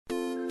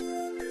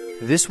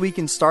This Week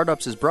in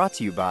Startups is brought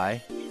to you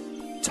by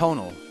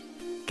Tonal.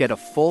 Get a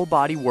full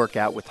body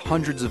workout with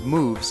hundreds of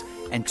moves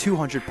and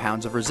 200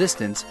 pounds of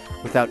resistance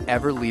without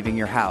ever leaving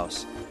your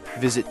house.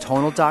 Visit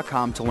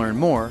tonal.com to learn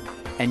more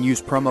and use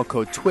promo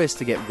code TWIST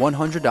to get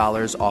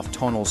 $100 off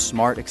Tonal's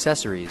smart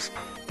accessories.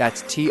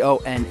 That's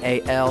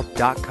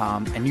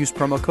TONAL.com and use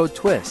promo code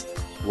TWIST.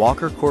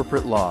 Walker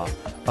Corporate Law,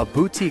 a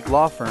boutique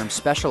law firm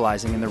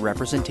specializing in the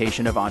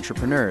representation of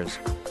entrepreneurs.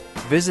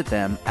 Visit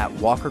them at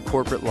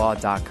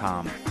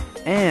walkercorporatelaw.com.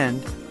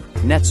 And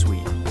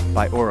NetSuite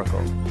by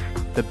Oracle,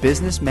 the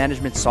business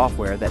management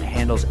software that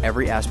handles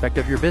every aspect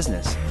of your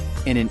business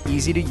in an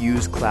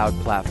easy-to-use cloud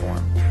platform.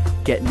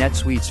 Get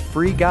NetSuite's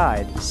free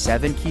guide,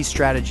 7 Key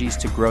Strategies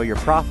to Grow Your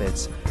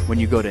Profits, when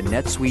you go to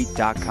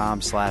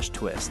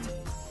netsuite.com/twist.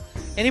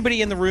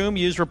 Anybody in the room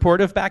use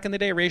Reportive back in the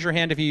day? Raise your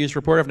hand if you use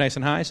Reportive, nice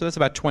and high. So that's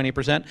about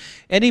 20%.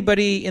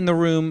 Anybody in the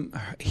room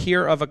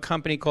hear of a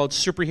company called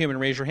Superhuman?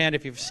 Raise your hand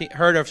if you've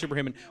heard of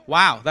Superhuman.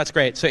 Wow, that's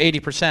great. So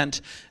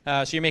 80%.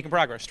 So you're making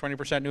progress.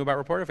 20% knew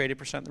about Reportive,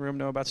 80% in the room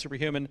know about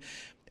Superhuman.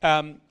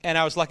 And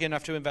I was lucky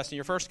enough to invest in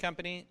your first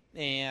company.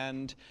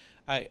 And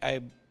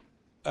I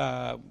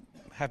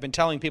have been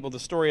telling people the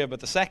story about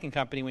the second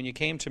company when you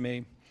came to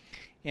me.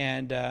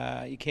 And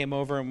you came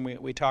over and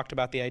we talked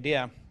about the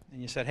idea.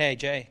 And you said, hey,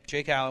 Jay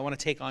Cal, I want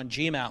to take on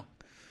Gmail.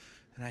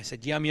 And I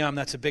said, yum,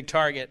 that's a big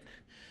target.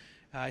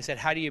 I said,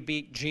 how do you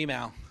beat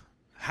Gmail?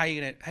 How are you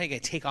going to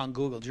take on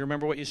Google? Do you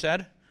remember what you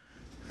said?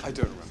 I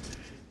don't remember.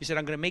 You said,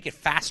 I'm going to make it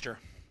faster.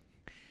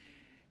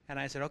 And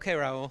I said, okay,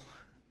 Rahul,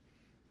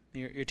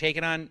 you're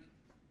taking on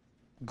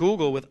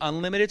Google with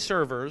unlimited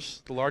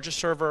servers, the largest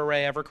server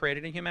array ever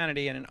created in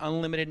humanity, and an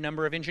unlimited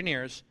number of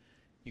engineers.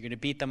 You're going to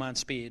beat them on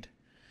speed.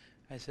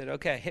 I said,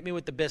 okay, hit me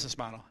with the business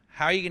model.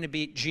 How are you going to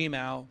beat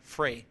Gmail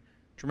free?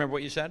 Do you remember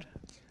what you said?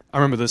 I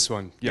remember this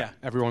one. Yeah.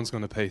 Everyone's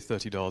going to pay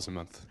 $30 a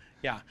month.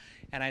 Yeah.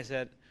 And I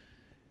said,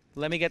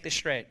 let me get this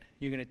straight.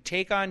 You're going to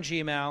take on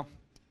Gmail,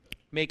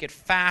 make it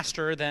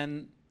faster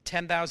than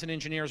 10,000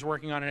 engineers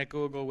working on it at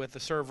Google with a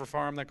server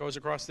farm that goes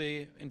across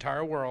the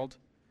entire world,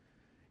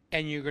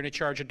 and you're going to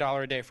charge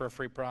 $1 a day for a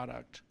free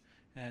product.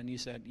 And you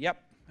said,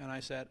 yep. And I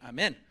said, I'm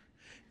in.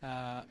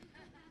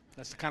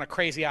 That's the kind of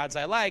crazy odds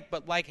I like,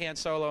 but like Han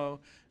Solo,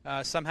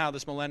 somehow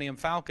this Millennium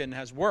Falcon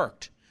has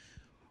worked.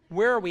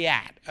 Where are we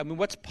at? I mean,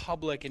 what's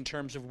public in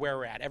terms of where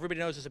we're at?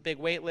 Everybody knows there's a big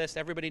wait list.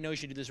 Everybody knows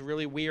you do this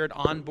really weird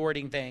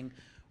onboarding thing.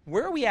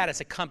 Where are we at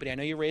as a company? I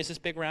know you raised this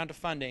big round of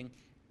funding.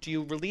 Do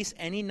you release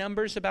any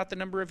numbers about the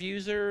number of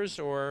users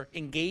or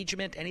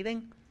engagement,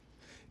 anything?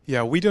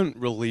 Yeah, we don't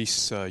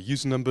release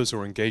user numbers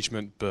or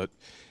engagement, but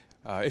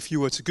if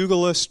you were to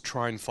Google us,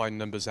 try and find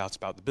numbers out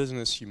about the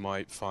business, you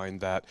might find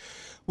that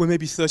we're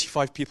maybe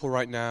 35 people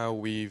right now.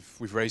 We've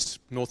raised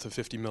north of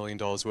 $50 million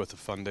worth of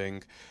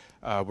funding.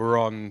 We're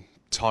on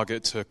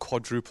target to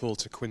quadruple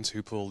to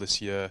quintuple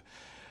this year.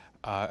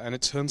 And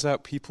it turns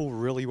out people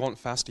really want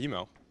fast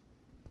email.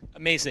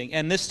 Amazing.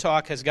 And this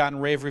talk has gotten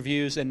rave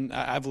reviews, and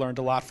I've learned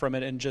a lot from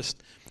it. And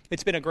just,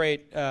 it's been a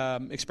great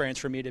experience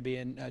for me to be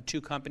in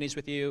 2 companies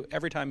with you.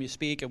 Every time you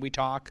speak and we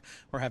talk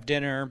or have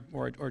dinner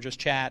or just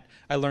chat,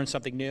 I learn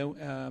something new.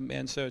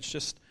 And so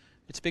it's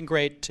been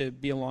great to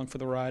be along for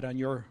the ride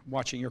on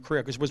watching your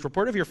career. Because was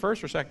Reportive your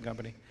first or second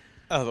company?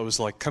 Oh, that was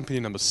like company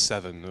number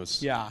 7. There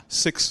was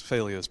 6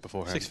 failures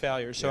beforehand. 6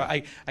 failures. So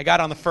I got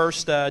on the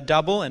first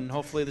double, and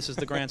hopefully this is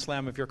the grand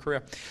slam of your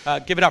career.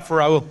 Give it up for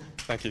Rahul.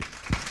 Thank you.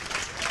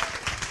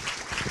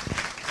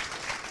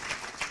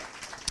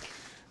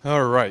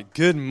 All right.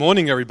 Good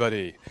morning,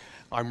 everybody.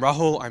 I'm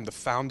Rahul. I'm the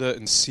founder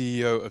and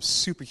CEO of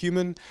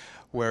Superhuman,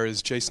 where,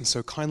 as Jason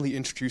so kindly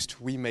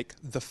introduced, we make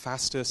the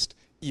fastest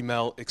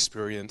email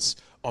experience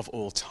of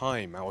all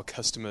time. Our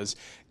customers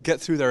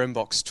get through their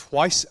inbox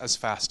twice as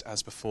fast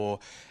as before,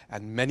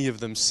 and many of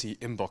them see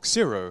inbox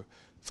 0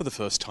 for the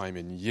first time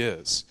in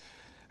years.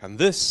 And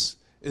this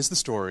is the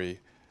story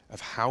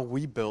of how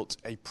we built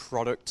a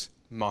product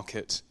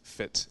market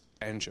fit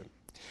engine.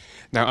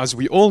 Now, as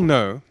we all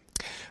know,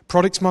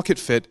 product market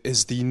fit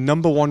is the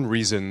number one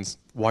reason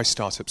why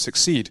startups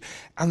succeed,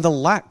 and the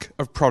lack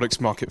of product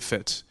market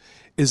fit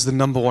is the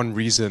number one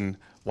reason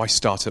why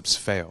startups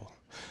fail.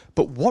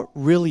 But what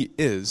really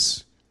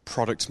is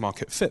product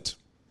market fit?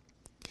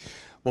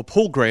 Well,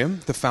 Paul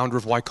Graham, the founder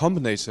of Y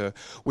Combinator,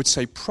 would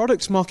say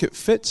product market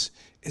fit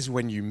is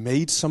when you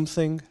made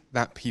something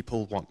that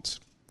people want.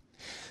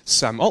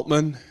 Sam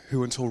Altman,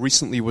 who until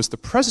recently was the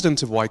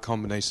president of Y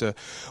Combinator,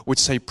 would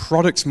say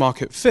product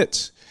market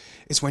fit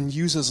is when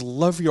users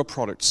love your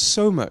product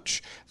so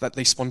much that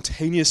they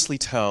spontaneously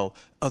tell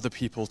other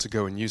people to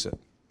go and use it.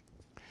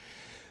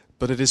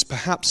 But it is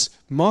perhaps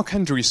Mark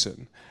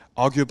Andreessen,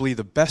 arguably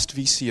the best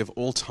VC of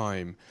all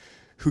time,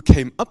 who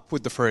came up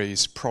with the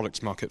phrase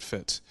product market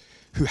fit,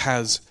 who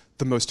has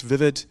the most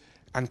vivid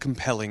and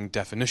compelling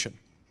definition.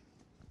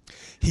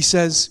 He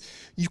says,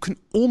 you can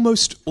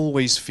almost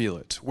always feel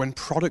it when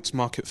product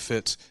market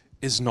fit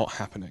is not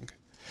happening.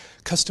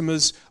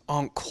 Customers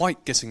aren't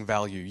quite getting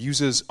value.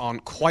 Users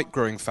aren't quite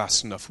growing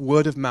fast enough.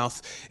 Word of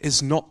mouth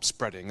is not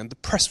spreading, and the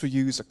press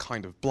reviews are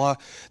kind of blah.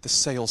 The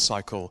sales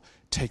cycle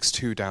takes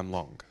too damn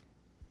long.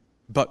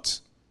 But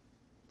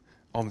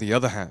on the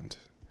other hand,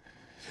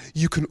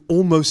 you can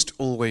almost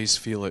always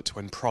feel it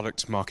when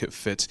product market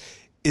fit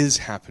is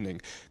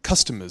happening.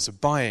 Customers are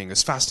buying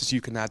as fast as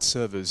you can add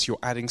servers. You're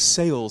adding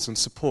sales and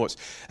support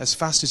as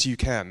fast as you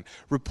can.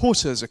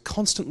 Reporters are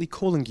constantly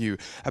calling you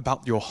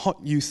about your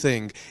hot new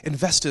thing.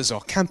 Investors are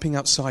camping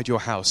outside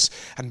your house,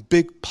 and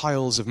big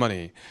piles of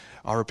money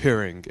are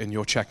appearing in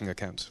your checking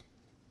account.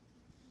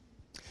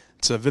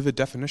 It's a vivid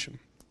definition,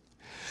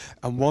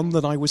 and one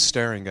that I was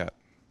staring at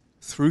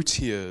through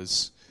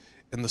tears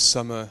in the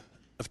summer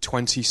of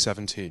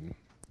 2017.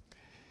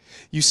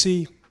 You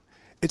see,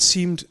 it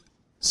seemed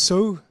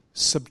so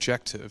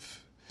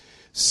subjective,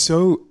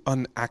 so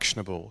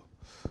unactionable.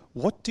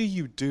 What do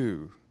you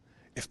do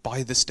if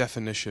by this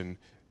definition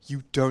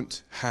you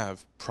don't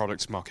have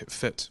product market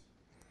fit?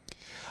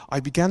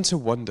 I began to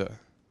wonder,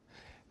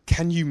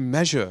 can you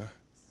measure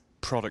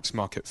product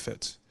market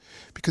fit?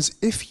 Because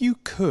if you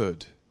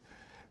could,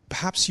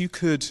 perhaps you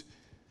could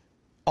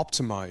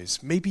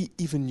optimize, maybe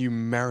even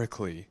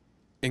numerically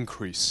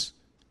increase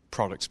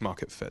product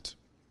market fit.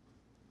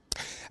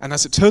 And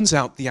as it turns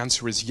out, the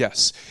answer is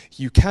yes.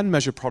 You can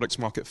measure product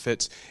market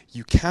fit,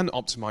 you can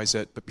optimize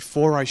it, but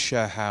before I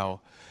share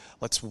how,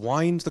 let's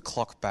wind the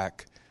clock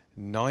back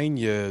 9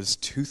 years,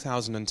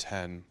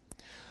 2010.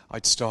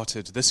 I'd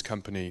started this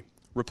company,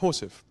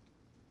 Reportive.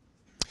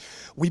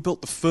 We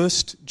built the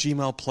first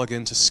Gmail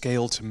plugin to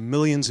scale to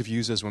millions of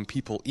users. When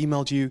people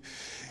emailed you,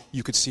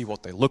 you could see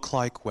what they look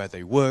like, where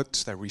they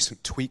worked, their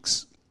recent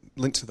tweaks,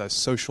 linked to their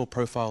social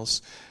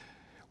profiles.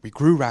 We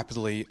grew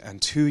rapidly,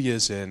 and 2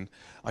 years in,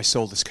 I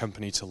sold this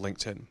company to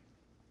LinkedIn.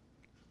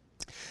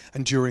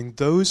 And during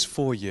those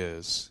 4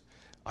 years,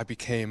 I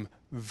became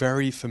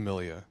very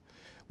familiar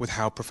with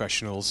how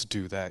professionals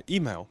do their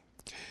email.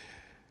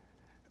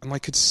 And I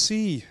could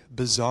see,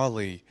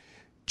 bizarrely,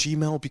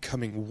 Gmail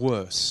becoming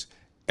worse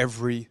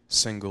every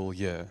single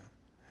year,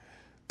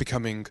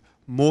 becoming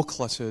more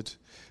cluttered,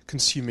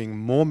 consuming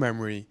more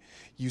memory,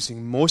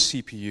 using more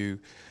CPU,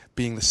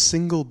 being the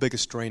single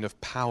biggest drain of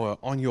power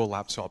on your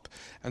laptop,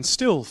 and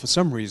still, for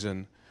some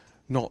reason,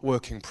 not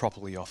working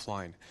properly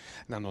offline.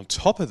 And on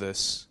top of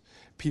this,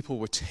 people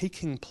were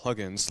taking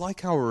plugins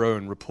like our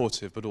own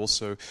Reportive, but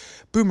also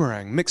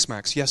Boomerang,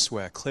 Mixmax,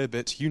 Yesware,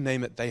 Clearbit, you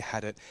name it, they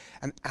had it,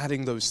 and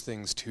adding those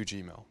things to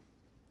Gmail.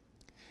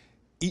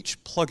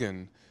 Each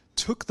plugin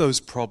took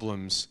those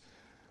problems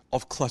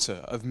of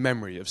clutter, of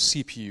memory, of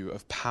CPU,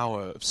 of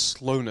power, of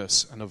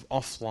slowness, and of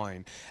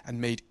offline,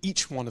 and made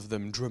each one of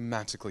them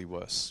dramatically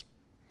worse.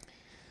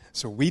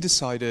 So we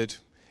decided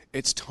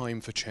it's time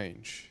for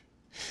change.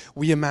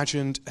 We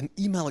imagined an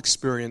email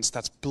experience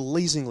that's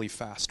blazingly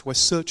fast, where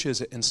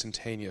searches are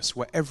instantaneous,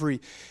 where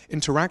every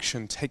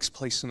interaction takes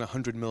place in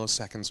 100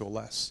 milliseconds or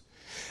less.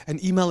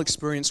 An email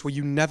experience where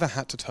you never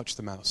had to touch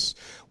the mouse,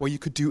 where you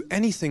could do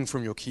anything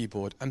from your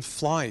keyboard and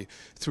fly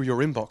through your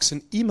inbox.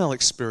 An email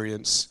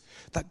experience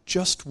that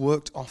just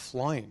worked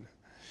offline,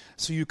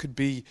 so you could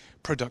be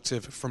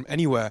productive from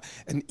anywhere.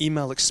 An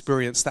email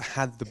experience that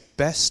had the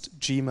best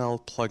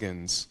Gmail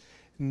plugins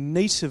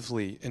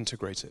natively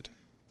integrated,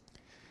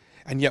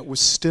 and yet was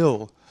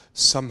still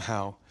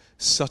somehow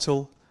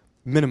subtle,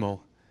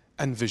 minimal,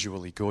 and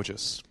visually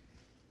gorgeous.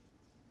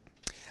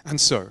 And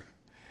so,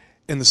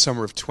 in the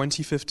summer of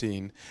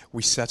 2015,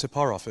 we set up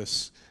our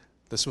office.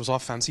 This was our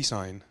fancy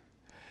sign,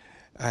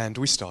 and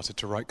we started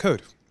to write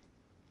code.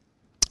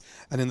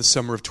 And in the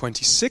summer of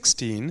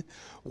 2016,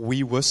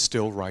 we were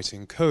still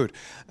writing code.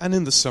 And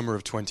in the summer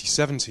of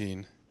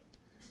 2017,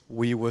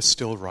 we were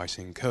still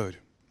writing code.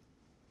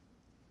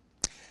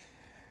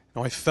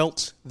 Now, I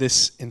felt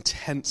this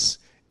intense,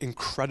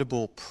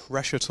 incredible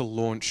pressure to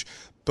launch,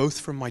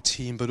 both from my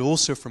team, but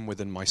also from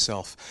within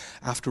myself.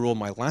 After all,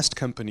 my last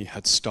company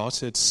had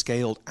started,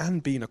 scaled,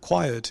 and been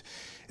acquired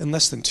in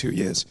less than 2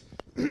 years.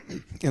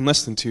 In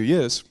less than 2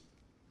 years.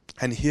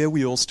 And here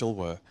we all still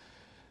were,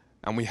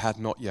 and we had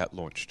not yet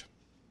launched.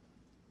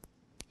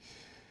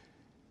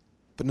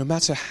 But no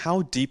matter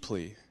how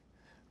deeply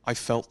I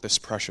felt this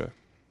pressure,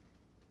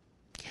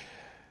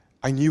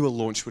 I knew a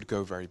launch would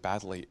go very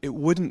badly. It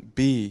wouldn't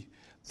be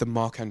the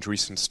Mark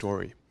Andreessen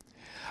story.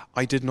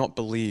 I did not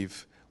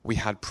believe we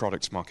had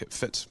product market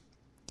fit.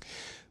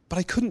 But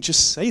I couldn't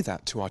just say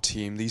that to our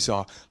team. These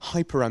are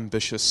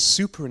hyper-ambitious,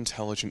 super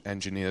intelligent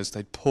engineers.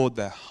 They'd poured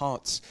their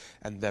hearts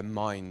and their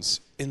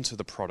minds into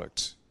the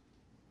product.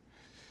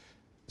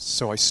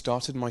 So I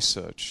started my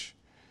search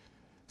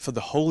for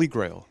the Holy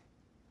Grail,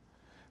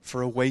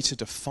 for a way to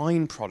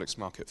define product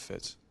market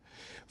fit,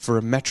 for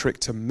a metric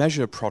to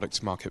measure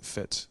product market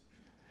fit,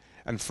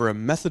 and for a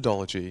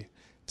methodology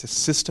to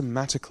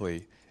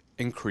systematically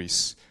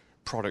increase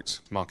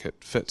product market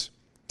fit.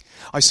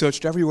 I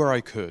searched everywhere I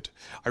could.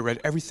 I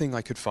read everything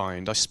I could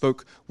find. I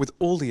spoke with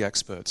all the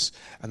experts,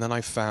 and then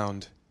I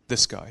found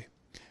this guy,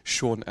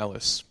 Sean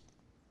Ellis.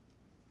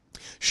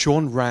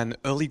 Sean ran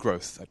early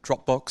growth at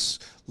Dropbox,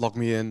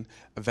 LogMeIn,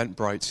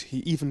 Eventbrite. He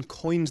even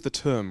coined the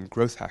term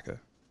growth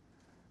hacker.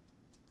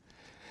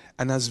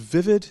 And as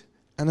vivid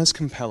and as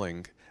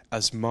compelling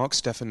as Mark's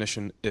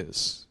definition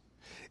is,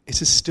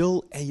 it is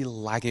still a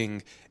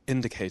lagging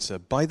indicator.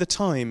 By the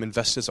time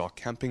investors are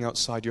camping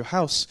outside your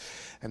house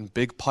and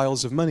big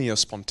piles of money are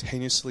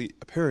spontaneously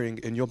appearing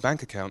in your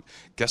bank account,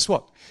 guess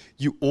what?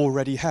 You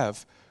already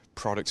have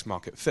product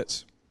market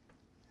fit.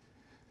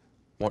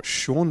 What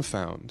Sean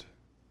found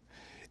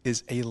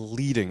is a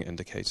leading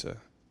indicator,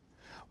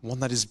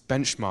 one that is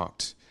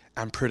benchmarked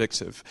and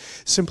predictive.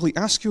 Simply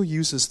ask your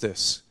users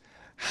this: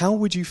 how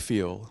would you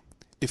feel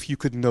if you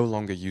could no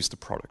longer use the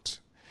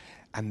product?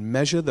 And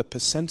measure the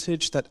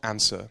percentage that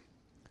answer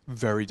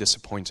very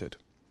disappointed.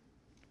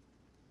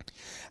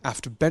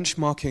 After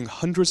benchmarking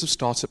hundreds of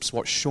startups,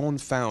 what Sean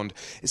found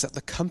is that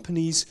the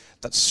companies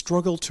that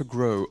struggled to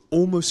grow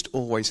almost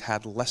always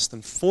had less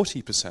than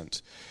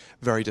 40%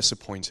 very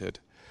disappointed.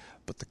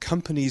 But the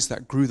companies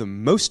that grew the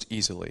most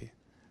easily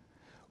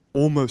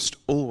almost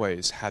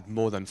always had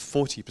more than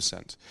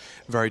 40%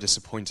 very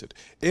disappointed.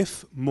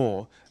 If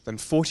more than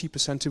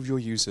 40% of your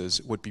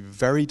users would be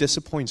very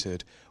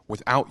disappointed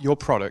without your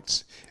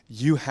product,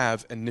 you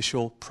have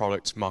initial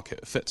product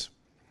market fit.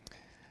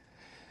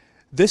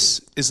 This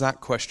is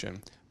that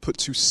question put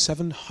to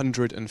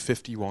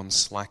 751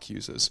 Slack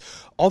users,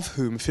 of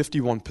whom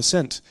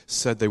 51%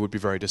 said they would be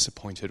very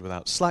disappointed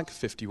without Slack.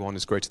 51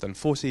 is greater than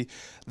 40,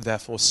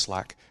 therefore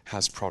Slack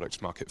has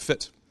product market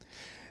fit.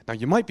 Now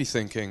you might be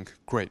thinking,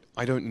 great,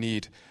 I don't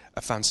need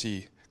a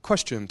fancy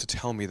question to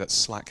tell me that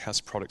Slack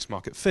has product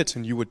market fit,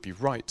 and you would be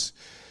right.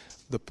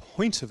 The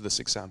point of this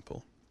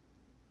example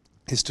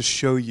is to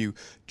show you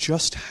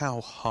just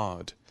how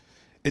hard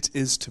it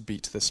is to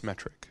beat this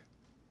metric.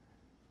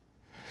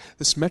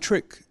 This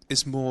metric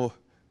is more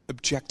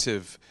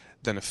objective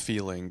than a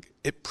feeling.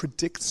 It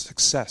predicts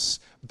success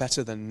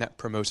better than Net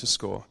Promoter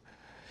Score.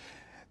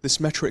 This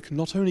metric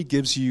not only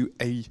gives you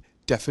a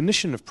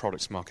definition of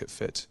product market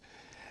fit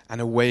and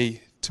a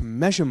way to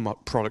measure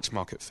product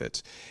market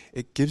fit,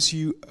 it gives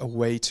you a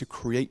way to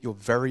create your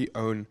very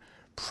own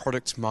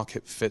product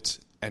market fit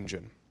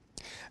engine.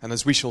 And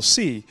as we shall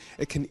see,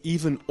 it can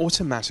even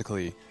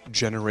automatically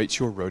generate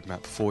your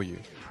roadmap for you.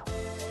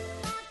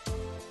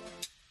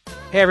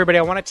 Hey everybody,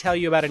 I want to tell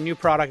you about a new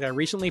product I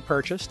recently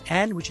purchased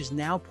and which is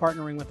now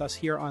partnering with us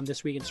here on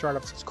This Week in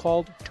Startups. It's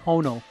called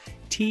Tonal,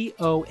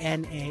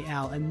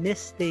 T-O-N-A-L, and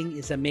this thing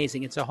is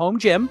amazing. It's a home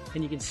gym,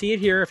 and you can see it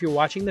here if you're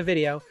watching the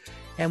video.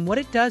 And what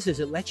it does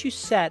is it lets you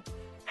set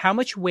how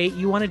much weight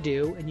you want to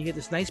do, and you get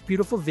this nice,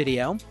 beautiful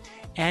video,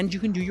 and you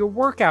can do your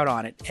workout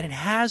on it. And it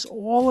has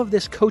all of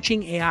this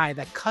coaching AI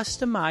that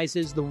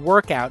customizes the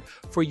workout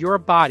for your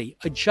body,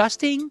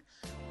 adjusting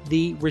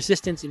the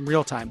resistance in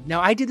real time. Now,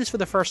 I did this for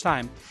the first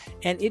time,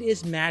 and it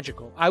is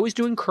magical. I was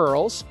doing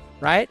curls,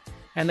 right?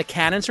 And the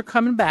cannons are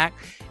coming back,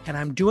 and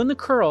I'm doing the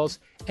curls,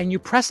 and you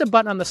press a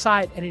button on the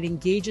side, and it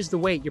engages the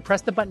weight. You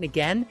press the button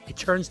again, it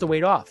turns the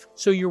weight off.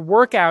 So your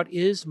workout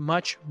is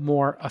much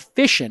more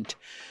efficient.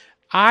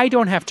 I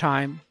don't have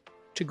time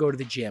to go to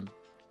the gym,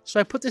 so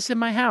I put this in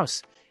my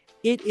house.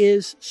 It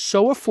is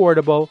so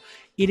affordable.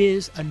 It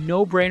is a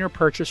no-brainer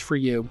purchase for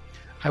you.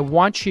 I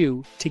want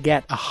you to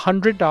get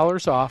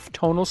 $100 off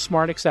Tonal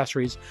Smart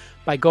Accessories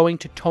by going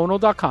to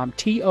tonal.com,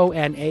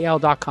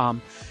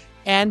 Tonal.com,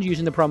 and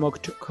using the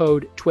promo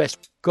code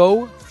TWIST.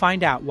 Go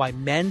find out why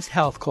Men's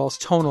Health calls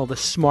Tonal the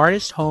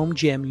smartest home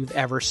gym you've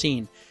ever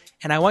seen.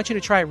 And I want you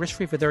to try it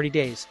risk-free for 30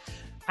 days.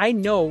 I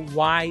know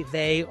why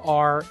they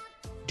are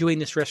doing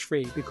this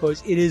risk-free,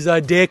 because it is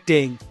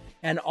addicting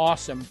and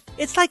awesome.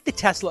 It's like the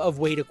Tesla of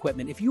weight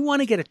equipment. If you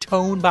want to get a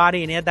toned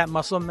body and add that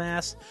muscle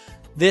mass,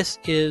 this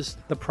is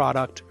the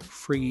product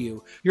for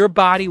you. Your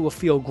body will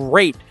feel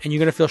great, and you're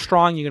going to feel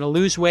strong. You're going to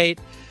lose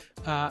weight,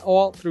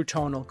 all through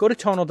Tonal. Go to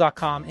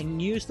tonal.com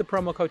and use the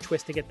promo code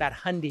TWIST to get that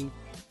hundy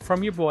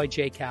from your boy,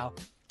 JCal.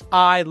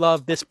 I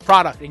love this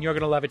product, and you're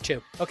going to love it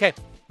too. Okay,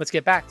 let's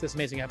get back to this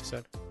amazing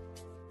episode.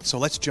 So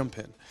let's jump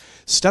in.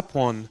 Step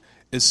 1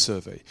 is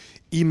survey.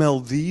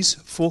 Email these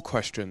 4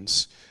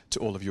 questions to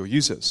all of your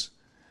users.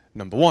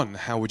 Number 1,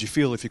 how would you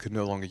feel if you could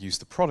no longer use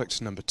the product?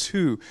 Number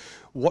 2,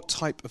 what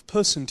type of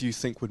person do you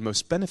think would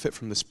most benefit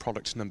from this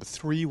product? Number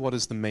 3, what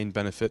is the main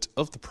benefit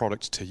of the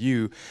product to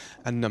you?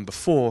 And number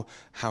 4,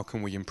 how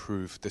can we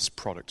improve this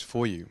product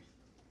for you?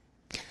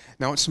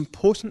 Now, it's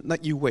important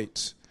that you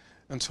wait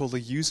until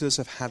the users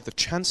have had the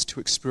chance to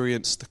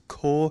experience the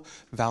core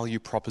value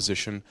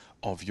proposition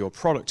of your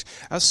product.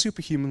 As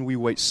Superhuman, we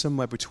wait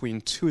somewhere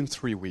between 2 and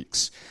 3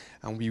 weeks,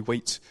 and we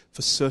wait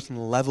for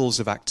certain levels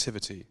of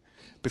activity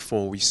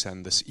before we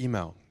send this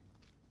email.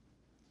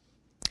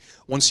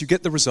 Once you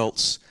get the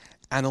results,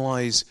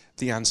 analyze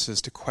the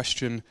answers to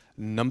question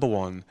number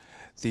 1.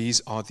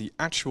 These are the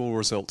actual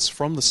results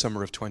from the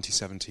summer of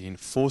 2017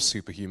 for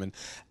Superhuman.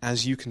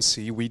 As you can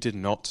see, we did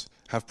not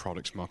have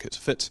product market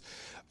fit.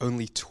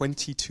 Only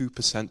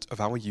 22%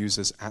 of our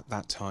users at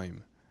that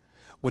time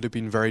would have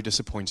been very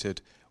disappointed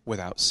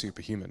without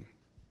Superhuman.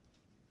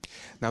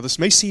 Now, this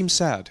may seem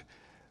sad,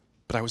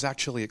 but I was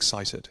actually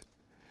excited,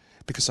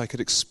 because I could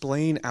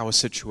explain our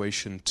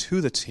situation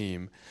to the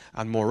team,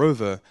 and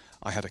moreover,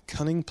 I had a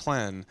cunning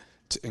plan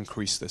to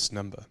increase this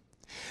number.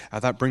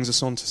 That brings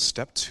us on to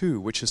step 2,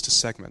 which is to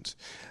segment.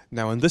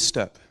 Now, in this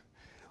step,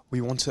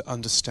 we want to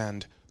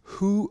understand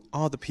who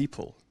are the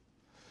people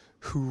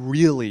who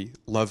really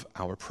love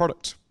our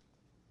product.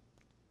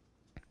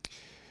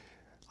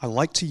 I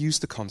like to use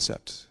the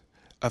concept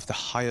of the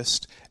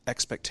highest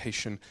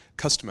expectation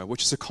customer,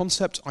 which is a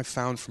concept I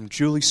found from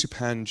Julie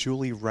Supan.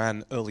 Julie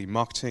ran early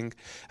marketing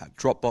at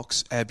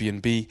Dropbox,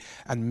 Airbnb,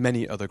 and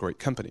many other great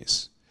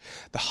companies.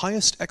 The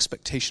highest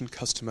expectation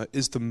customer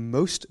is the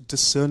most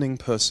discerning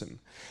person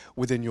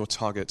within your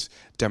target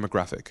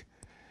demographic.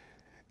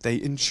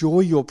 They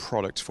enjoy your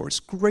product for its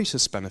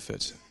greatest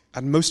benefit,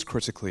 and most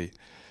critically,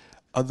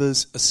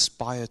 others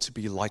aspire to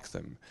be like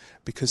them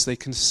because they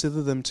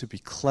consider them to be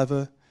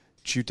clever,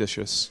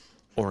 judicious,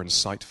 or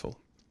insightful.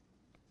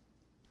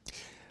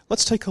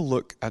 Let's take a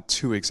look at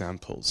 2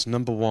 examples.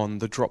 Number 1,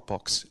 the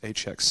Dropbox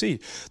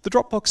HXC. The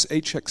Dropbox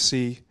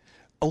HXC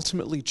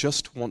ultimately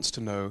just wants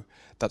to know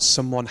that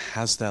someone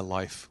has their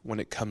life when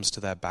it comes to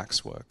their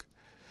back's work.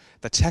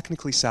 They're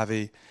technically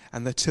savvy,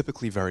 and they're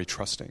typically very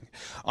trusting.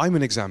 I'm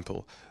an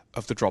example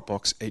of the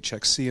Dropbox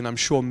HXC, and I'm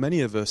sure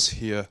many of us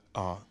here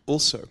are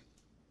also.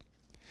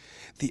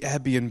 The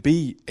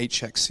Airbnb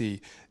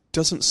HXC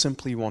doesn't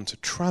simply want to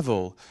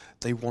travel,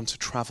 they want to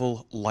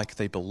travel like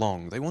they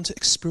belong. They want to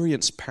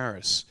experience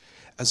Paris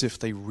as if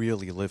they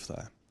really live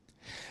there.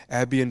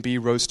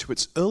 Airbnb rose to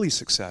its early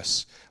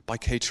success by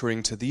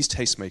catering to these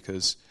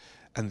tastemakers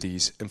and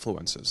these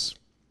influencers.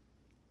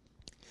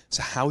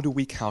 So how do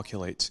we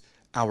calculate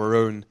our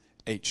own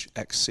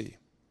HXC?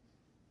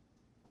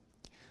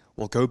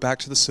 We'll go back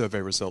to the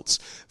survey results,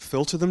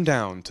 filter them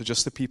down to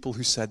just the people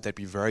who said they'd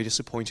be very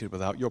disappointed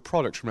without your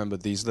product. Remember,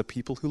 these are the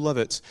people who love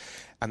it,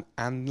 and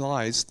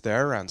analyze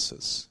their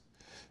answers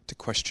to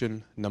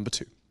question number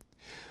 2.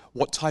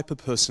 What type of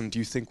person do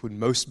you think would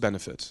most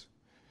benefit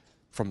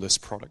from this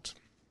product?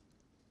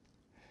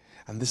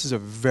 And this is a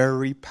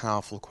very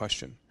powerful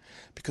question,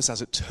 because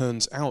as it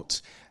turns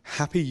out,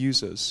 happy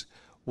users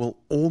will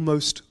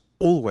almost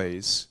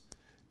always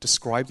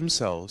describe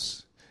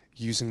themselves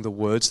using the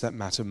words that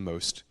matter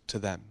most to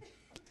them.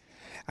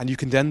 And you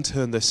can then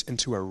turn this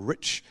into a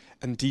rich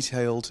and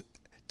detailed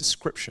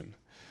description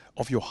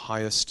of your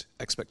highest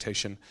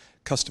expectation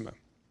customer.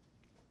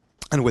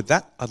 And with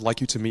that, I'd like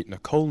you to meet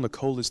Nicole.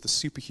 Nicole is the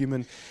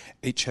Superhuman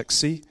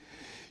HXC.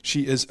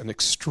 She is an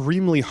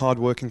extremely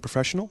hardworking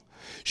professional.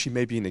 She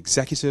may be an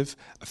executive,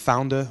 a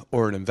founder,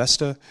 or an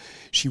investor.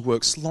 She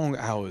works long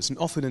hours and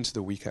often into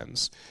the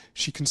weekends.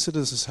 She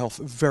considers herself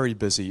very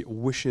busy,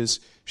 wishes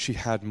she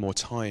had more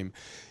time.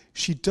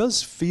 She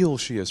does feel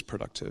she is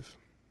productive,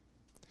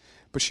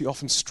 but she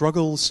often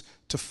struggles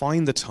to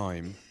find the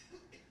time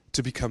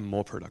to become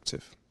more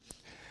productive.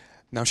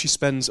 Now, she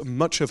spends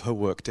much of her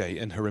workday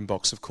in her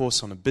inbox. Of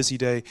course, on a busy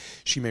day,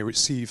 she may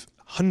receive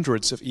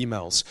hundreds of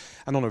emails,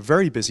 and on a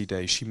very busy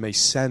day, she may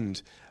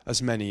send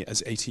as many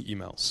as 80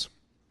 emails.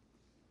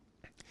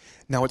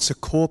 Now, it's a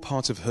core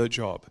part of her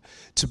job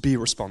to be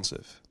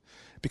responsive,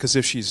 because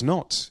if she's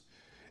not,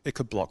 it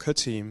could block her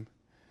team,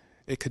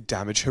 it could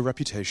damage her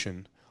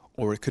reputation,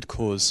 or it could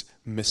cause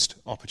missed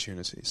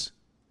opportunities.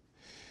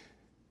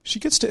 She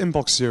gets to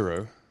inbox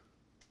 0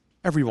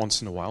 every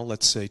once in a while,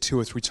 let's say 2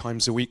 or 3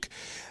 times a week,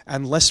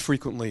 and less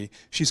frequently,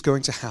 she's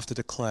going to have to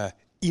declare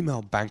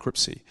email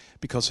bankruptcy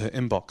because her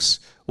inbox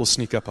will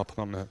sneak up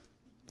on her.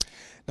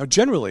 Now,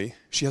 generally,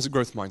 she has a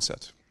growth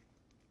mindset.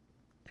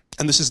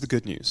 And this is the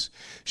good news.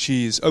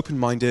 She's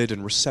open-minded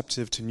and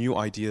receptive to new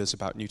ideas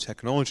about new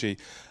technology,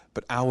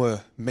 but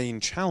our main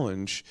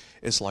challenge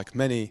is, like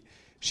many,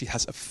 she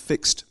has a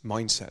fixed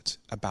mindset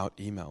about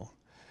email.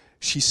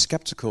 She's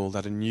skeptical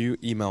that a new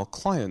email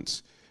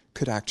client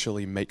could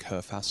actually make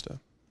her faster.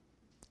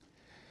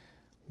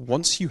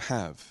 Once you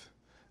have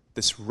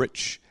this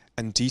rich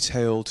and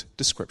detailed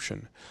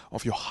description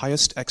of your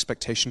highest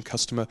expectation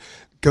customer,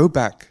 go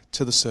back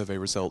to the survey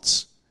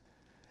results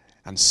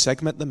and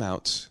segment them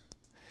out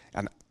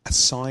and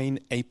assign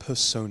a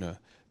persona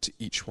to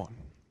each one.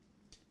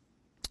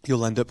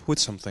 You'll end up with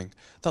something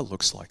that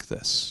looks like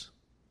this.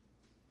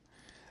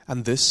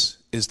 And this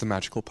is the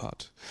magical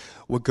part.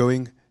 We're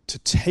going to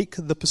take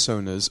the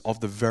personas of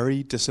the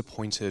very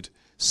disappointed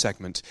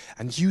segment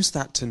and use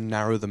that to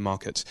narrow the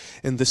market.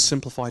 In this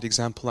simplified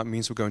example, that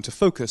means we're going to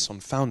focus on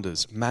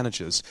founders,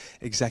 managers,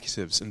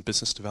 executives, and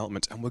business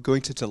development, and we're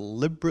going to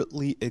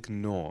deliberately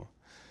ignore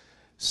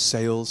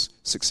sales,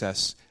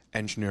 success,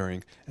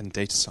 engineering, and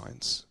data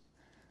science.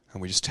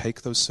 And we just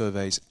take those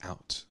surveys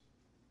out.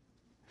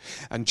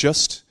 And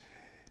just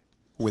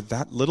with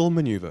that little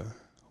maneuver,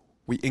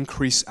 we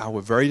increase our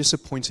very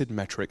disappointed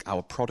metric,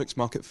 our product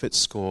market fit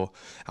score,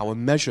 our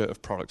measure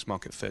of product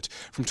market fit,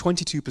 from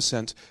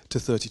 22% to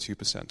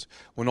 32%.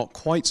 We're not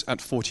quite at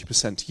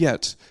 40%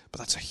 yet, but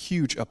that's a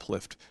huge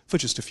uplift for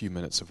just a few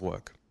minutes of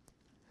work.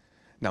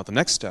 Now, the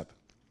next step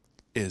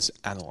is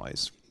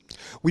analyze.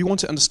 We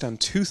want to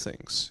understand 2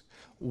 things.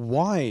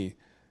 Why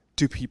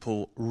do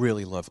people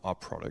really love our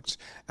product,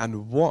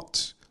 and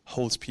what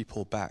holds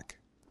people back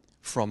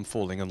from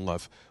falling in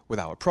love with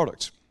our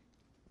product.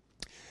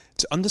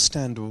 To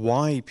understand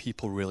why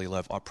people really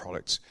love our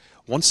product,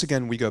 once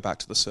again we go back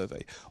to the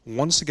survey.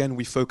 Once again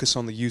we focus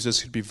on the users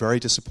who'd be very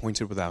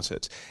disappointed without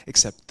it,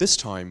 except this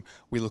time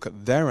we look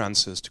at their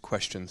answers to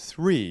question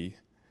 3,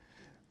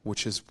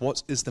 which is,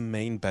 what is the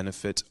main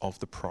benefit of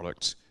the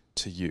product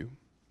to you?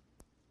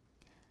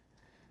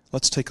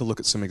 Let's take a look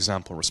at some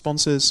example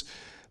responses.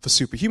 For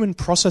Superhuman,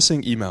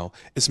 processing email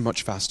is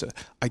much faster.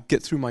 I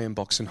get through my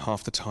inbox in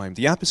half the time.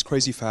 The app is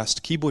crazy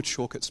fast. Keyboard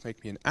shortcuts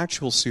make me an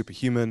actual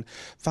superhuman.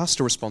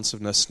 Faster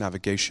responsiveness,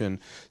 navigation,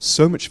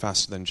 so much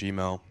faster than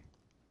Gmail.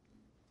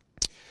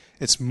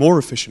 It's more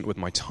efficient with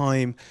my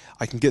time.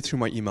 I can get through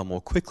my email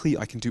more quickly.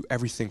 I can do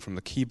everything from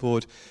the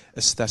keyboard,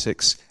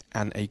 aesthetics,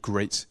 and a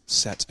great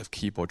set of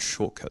keyboard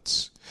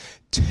shortcuts.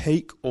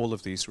 Take all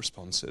of these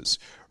responses,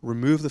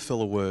 remove the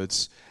filler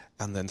words,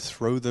 and then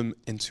throw them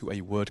into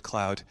a word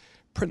cloud.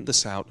 Print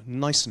this out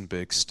nice and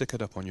big, stick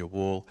it up on your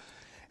wall,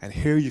 and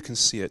here you can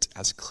see it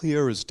as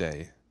clear as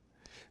day.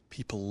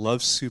 People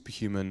love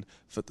Superhuman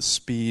for the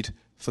speed,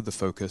 for the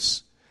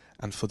focus,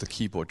 and for the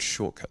keyboard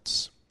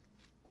shortcuts.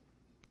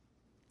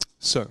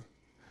 So,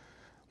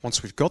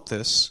 once we've got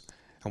this,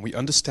 and we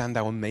understand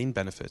our main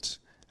benefit,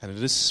 and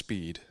it is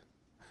speed,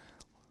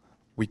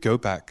 we go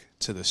back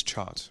to this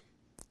chart.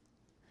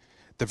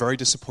 The very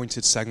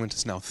disappointed segment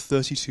is now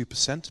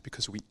 32%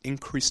 because we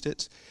increased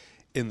it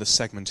in the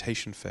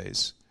segmentation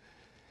phase.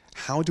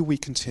 How do we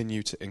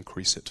continue to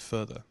increase it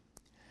further?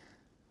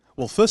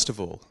 Well, first of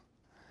all,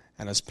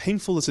 and as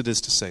painful as it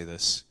is to say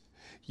this,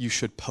 you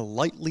should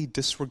politely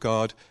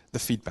disregard the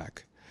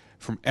feedback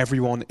from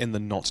everyone in the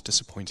not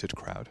disappointed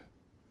crowd.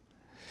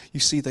 You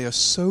see, they are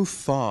so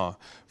far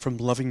from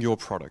loving your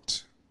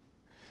product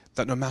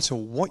that no matter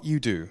what you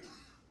do,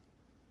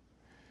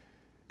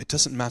 it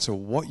doesn't matter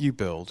what you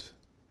build,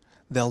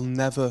 they'll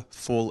never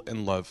fall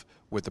in love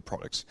with the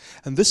product.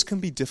 And this can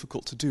be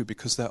difficult to do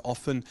because they're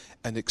often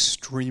an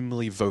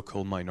extremely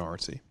vocal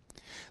minority.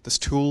 This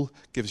tool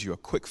gives you a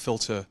quick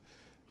filter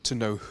to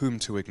know whom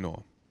to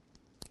ignore.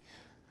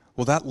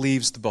 Well, that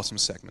leaves the bottom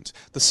segment,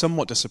 the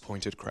somewhat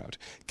disappointed crowd.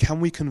 Can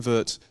we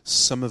convert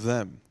some of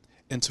them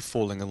into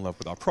falling in love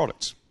with our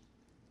product?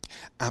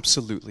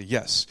 Absolutely,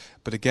 yes.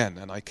 But again,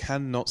 and I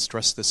cannot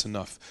stress this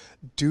enough,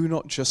 do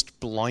not just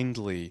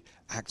blindly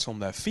act on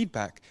their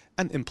feedback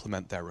and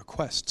implement their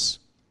requests.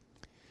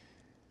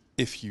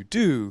 If you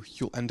do,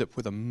 you'll end up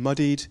with a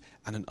muddied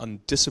and an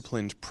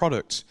undisciplined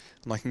product,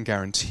 and I can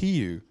guarantee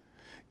you,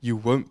 you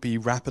won't be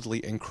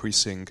rapidly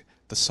increasing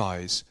the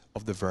size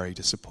of the very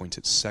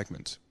disappointed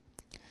segment.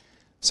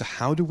 So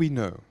how do we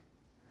know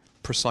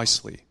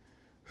precisely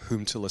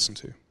whom to listen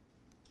to?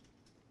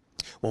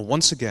 Well,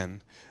 once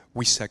again,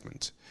 we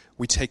segment.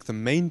 We take the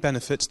main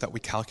benefit that we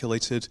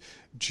calculated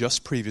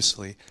just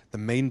previously, the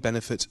main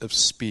benefit of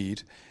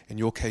speed, in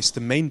your case, the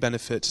main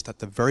benefit that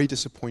the very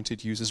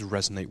disappointed users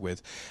resonate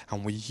with,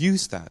 and we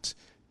use that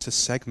to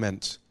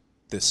segment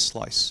this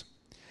slice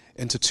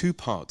into 2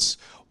 parts.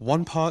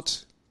 One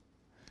part,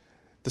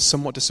 the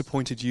somewhat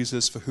disappointed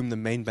users for whom the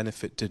main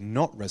benefit did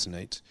not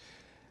resonate,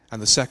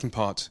 and the second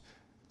part,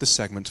 the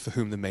segment for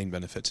whom the main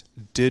benefit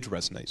did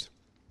resonate.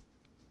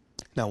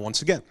 Now,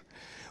 once again,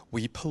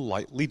 we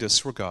politely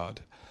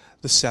disregard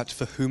the set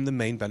for whom the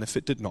main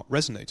benefit did not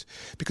resonate.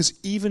 Because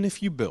even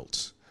if you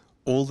built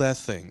all their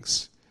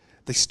things,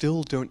 they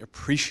still don't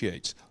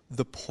appreciate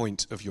the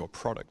point of your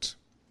product.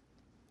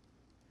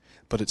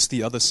 But it's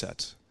the other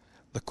set,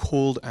 the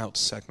called out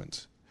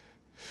segment.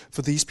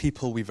 For these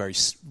people,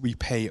 we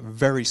pay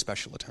very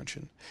special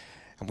attention.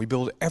 And we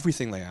build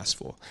everything they ask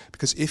for.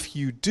 Because if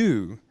you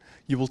do,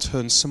 you will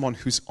turn someone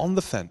who's on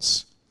the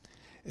fence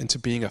into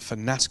being a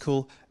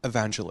fanatical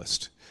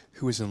evangelist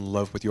who is in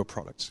love with your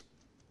product.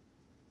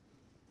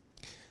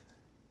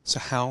 So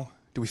how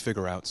do we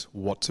figure out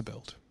what to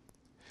build?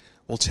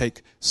 We'll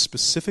take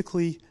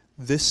specifically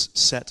this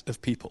set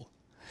of people,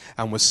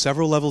 and we're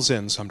several levels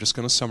in, so I'm just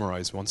going to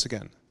summarize once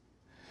again.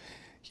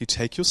 You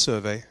take your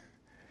survey,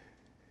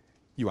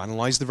 you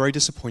analyze the very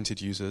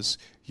disappointed users,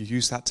 you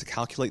use that to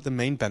calculate the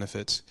main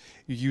benefit,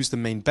 you use the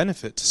main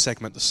benefit to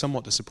segment the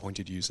somewhat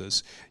disappointed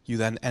users, you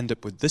then end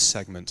up with this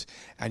segment,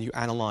 and you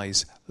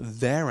analyze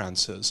their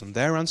answers, and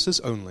their answers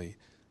only,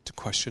 to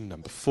question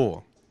number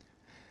 4.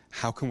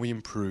 How can we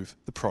improve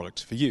the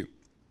product for you?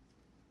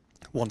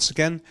 Once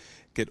again,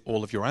 get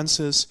all of your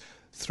answers,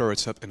 throw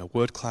it up in a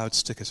word cloud,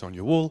 stick it on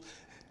your wall,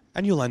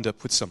 and you'll end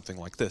up with something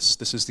like this.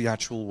 This is the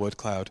actual word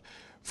cloud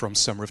from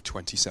summer of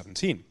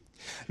 2017.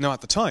 Now, at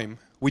the time,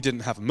 we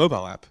didn't have a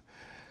mobile app,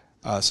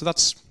 so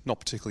that's not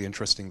particularly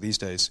interesting these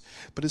days,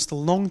 but it's the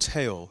long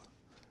tail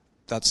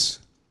that's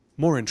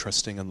more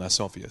interesting and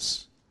less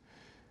obvious.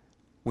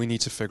 We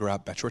need to figure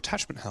out better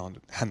attachment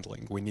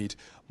handling. We need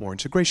more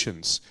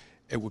integrations.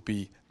 It would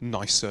be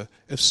nicer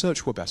if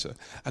search were better,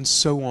 and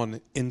so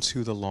on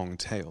into the long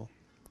tail.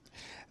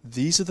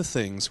 These are the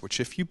things which,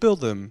 if you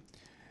build them,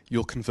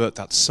 you'll convert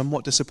that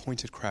somewhat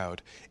disappointed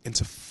crowd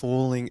into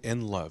falling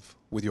in love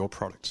with your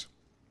product.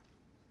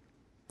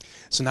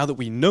 So now that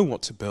we know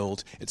what to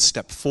build, it's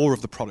step 4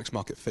 of the product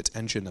market fit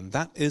engine, and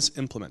that is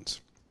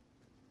implement.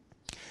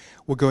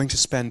 we're going to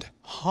spend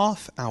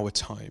half our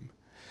time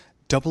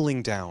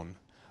doubling down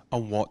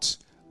on what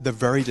the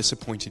very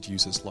disappointed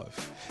users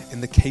love. In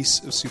the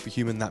case of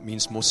Superhuman, that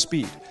means more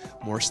speed,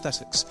 more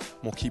aesthetics,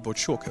 more keyboard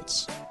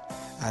shortcuts.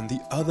 And the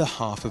other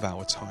half of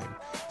our time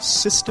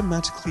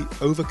systematically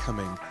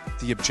overcoming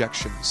the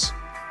objections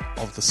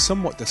of the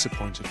somewhat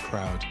disappointed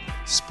crowd,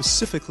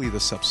 specifically the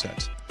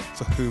subset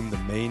for whom the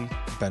main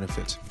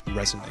benefit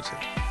resonated.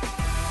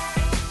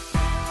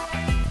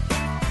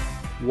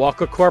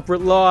 Walker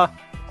Corporate Law.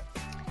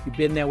 You've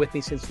been there with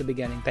me since the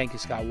beginning. Thank you,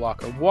 Scott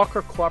Walker.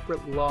 Walker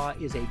Corporate Law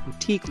is a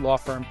boutique law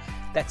firm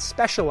that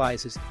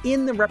specializes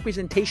in the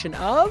representation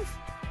of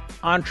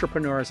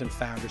entrepreneurs and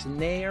founders. And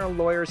their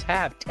lawyers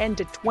have 10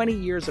 to 20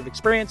 years of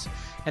experience,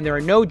 and there are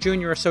no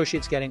junior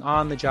associates getting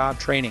on-the-job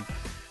training.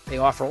 They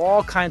offer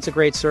all kinds of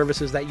great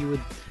services that you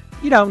would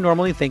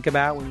normally think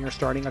about when you're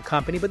starting a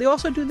company, but they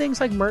also do things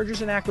like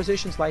mergers and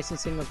acquisitions,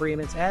 licensing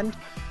agreements, and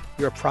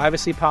your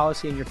privacy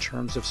policy and your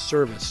terms of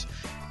service.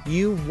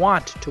 You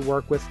want to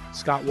work with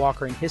Scott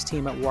Walker and his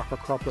team at Walker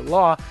Corporate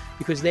Law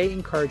because they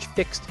encourage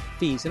fixed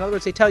fees. In other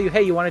words, they tell you,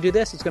 hey, you want to do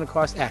this? It's going to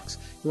cost X.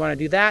 You want to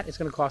do that? It's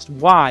going to cost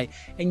Y.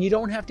 And you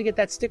don't have to get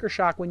that sticker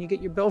shock when you get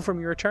your bill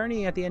from your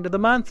attorney at the end of the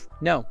month.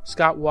 No,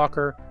 Scott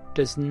Walker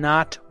does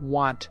not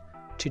want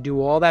to do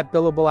all that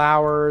billable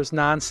hours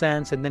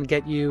nonsense and then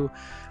get you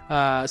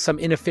some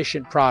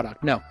inefficient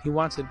product. No, he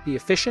wants to be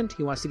efficient.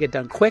 He wants to get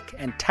done quick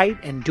and tight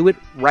and do it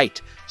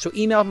right. So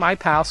email my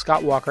pal,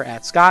 Scott Walker,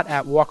 at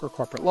Scott@Walker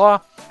Corporate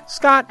Law,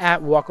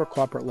 Scott@Walker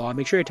Corporate Law.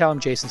 Make sure you tell him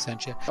Jason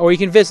sent you. Or you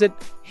can visit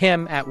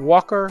him at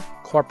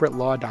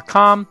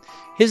walkercorporatelaw.com.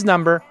 His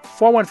number,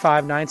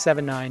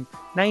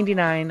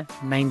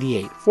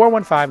 415-979-9998.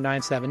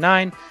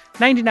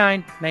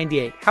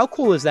 415-979-9998. How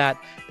cool is that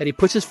he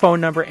puts his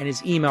phone number and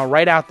his email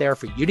right out there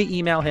for you to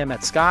email him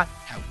at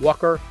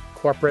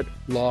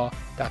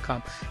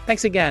Scott@WalkerCorporateLaw.com.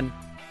 Thanks again,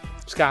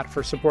 Scott,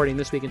 for supporting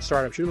This Week in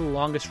Startups. You're the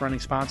longest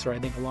running sponsor, I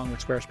think, along with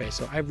Squarespace,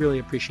 so I really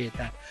appreciate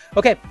that.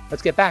 Okay,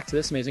 let's get back to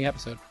this amazing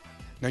episode.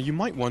 Now, you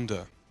might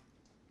wonder,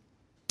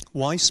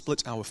 why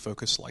split our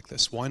focus like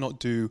this? Why not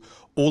do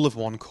all of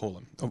one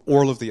column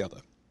or all of the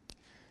other?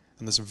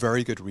 And there's a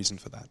very good reason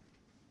for that.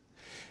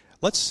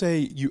 Let's say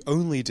you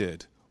only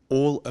did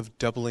all of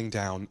doubling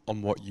down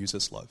on what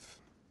users love.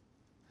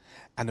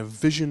 And a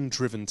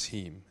vision-driven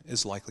team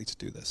is likely to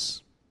do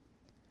this.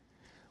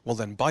 Well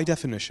then, by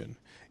definition,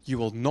 you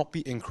will not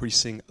be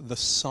increasing the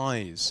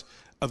size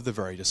of the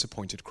very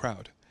disappointed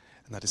crowd.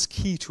 And that is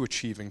key to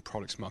achieving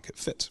product market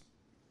fit.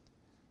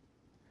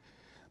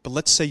 But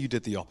let's say you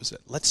did the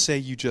opposite. Let's say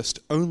you just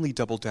only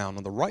double down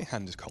on the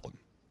right-handed column,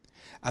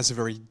 as a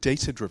very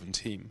data-driven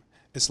team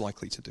is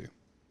likely to do.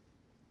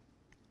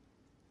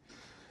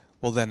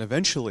 Well then,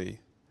 eventually,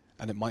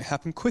 and it might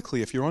happen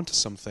quickly if you're onto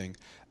something,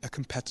 a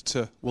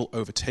competitor will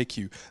overtake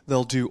you.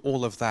 They'll do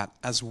all of that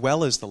as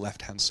well as the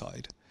left-hand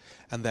side,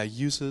 and their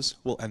users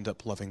will end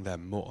up loving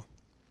them more.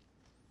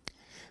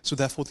 So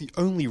therefore, the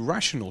only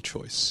rational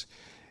choice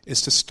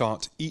is to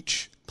start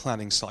each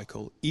planning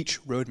cycle, each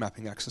road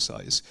mapping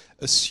exercise,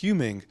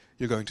 assuming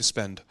you're going to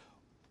spend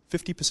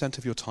 50%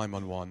 of your time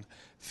on one,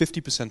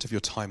 50% of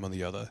your time on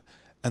the other,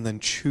 and then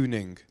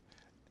tuning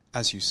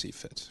as you see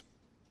fit.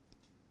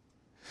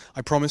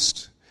 I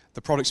promised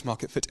the product's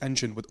market fit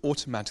engine would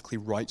automatically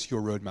write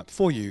your roadmap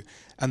for you,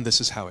 and this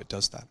is how it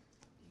does that.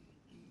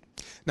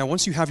 Now,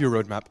 once you have your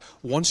roadmap,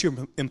 once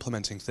you're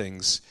implementing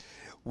things,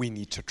 we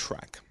need to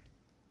track.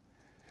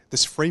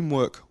 This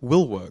framework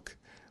will work.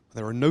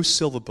 There are no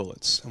silver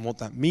bullets, and what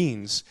that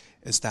means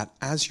is that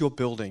as you're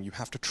building, you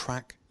have to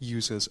track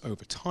users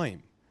over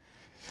time.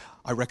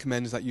 I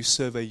recommend that you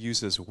survey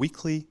users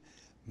weekly,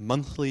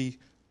 monthly,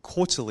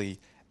 quarterly,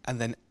 and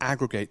then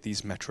aggregate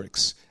these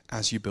metrics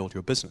as you build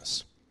your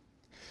business.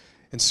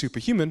 In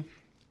Superhuman,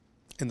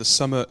 in the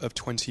summer of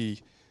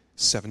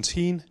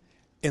 2017,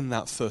 in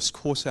that first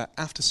quarter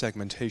after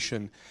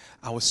segmentation,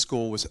 our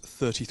score was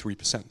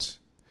 33%.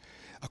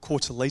 A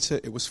quarter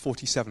later, it was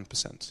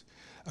 47%.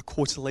 A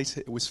quarter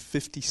later, it was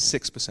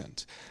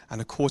 56%.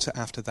 And a quarter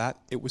after that,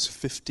 it was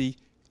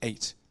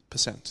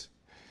 58%.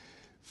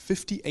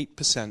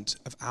 58%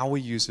 of our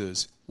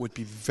users would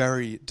be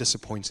very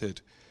disappointed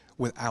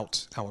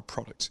without our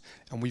product.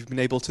 And we've been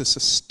able to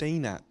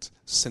sustain that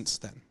since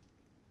then.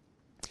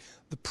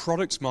 The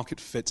product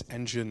market fit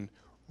engine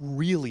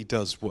really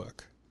does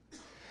work,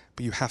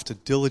 but you have to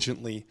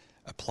diligently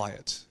apply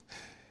it.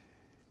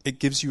 It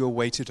gives you a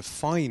way to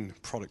define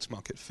product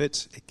market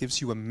fit. It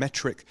gives you a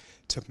metric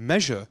to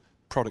measure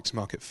product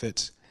market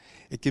fit.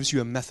 It gives you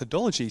a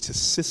methodology to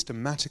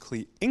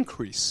systematically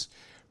increase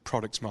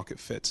product market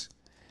fit.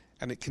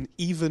 And it can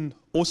even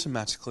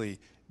automatically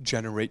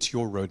generate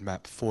your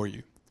roadmap for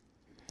you.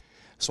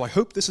 So I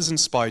hope this has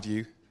inspired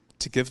you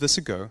to give this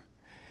a go.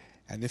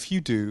 And if you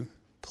do,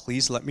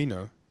 please let me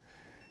know.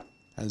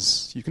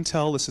 As you can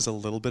tell, this is a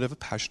little bit of a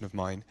passion of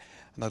mine,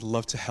 and I'd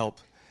love to help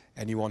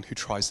anyone who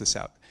tries this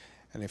out.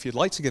 And if you'd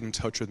like to get in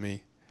touch with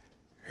me,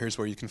 here's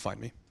where you can find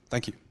me.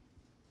 Thank you.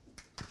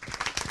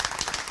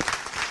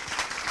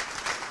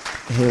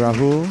 Hey,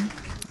 Rahul.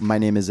 My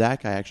name is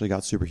Zach. I actually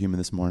got Superhuman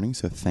this morning,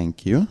 so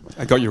thank you.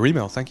 I got your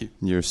email. Thank you.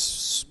 You're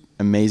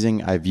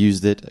amazing. I've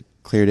used it,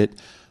 cleared it.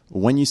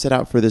 When you set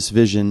out for this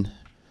vision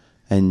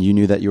and you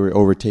knew that you were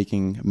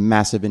overtaking a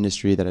massive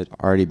industry that had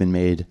already been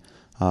made,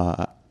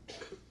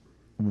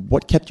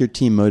 what kept your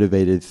team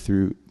motivated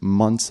through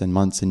months and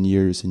months and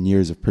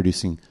years of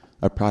producing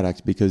a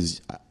product?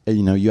 Because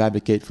you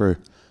advocate for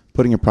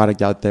putting a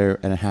product out there,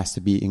 and it has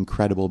to be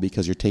incredible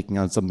because you're taking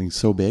on something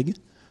so big.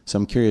 So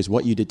I'm curious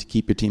what you did to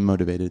keep your team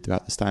motivated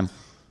throughout this time.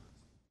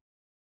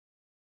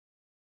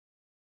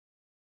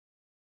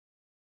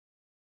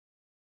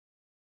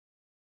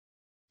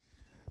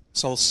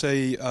 So I'll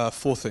say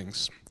 4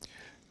 things.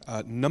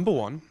 Number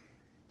 1,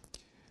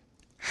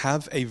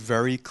 have a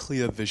very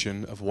clear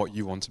vision of what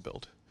you want to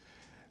build.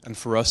 And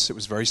for us, it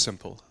was very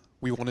simple.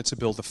 We wanted to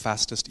build the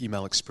fastest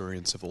email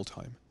experience of all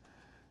time.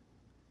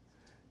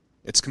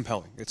 It's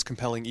compelling. It's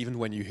compelling even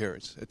when you hear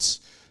it.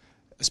 It's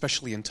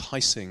especially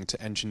enticing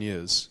to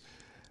engineers.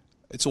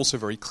 It's also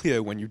very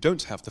clear when you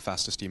don't have the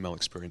fastest email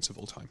experience of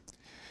all time.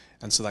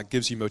 And so that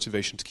gives you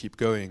motivation to keep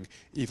going,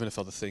 even if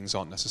other things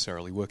aren't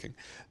necessarily working.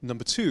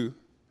 Number 2,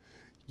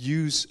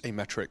 use a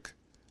metric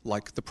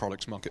like the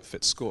product market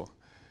fit score.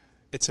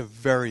 It's a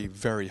very,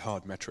 very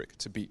hard metric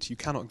to beat. You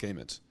cannot game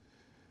it.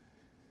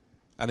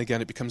 And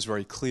again, it becomes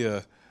very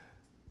clear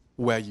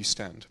where you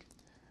stand.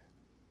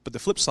 But the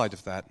flip side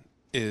of that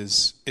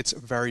is it's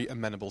very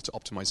amenable to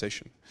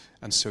optimization,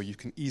 and so you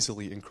can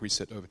easily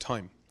increase it over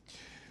time.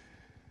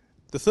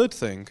 The third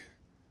thing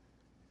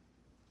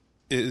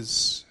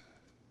is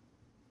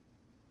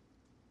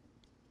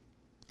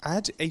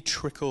add a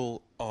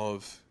trickle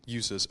of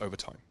users over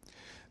time.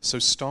 So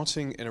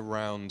starting in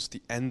around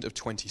the end of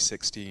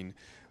 2016,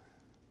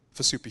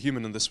 for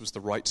Superhuman, and this was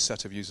the right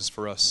set of users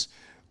for us,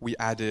 we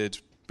added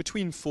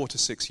between 4 to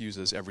 6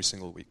 users every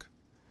single week.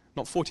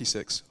 Not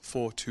 46,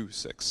 4 to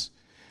 6.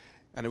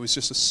 And it was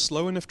just a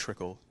slow enough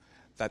trickle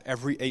that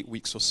every 8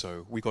 weeks or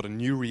so, we got a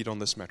new read on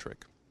this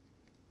metric.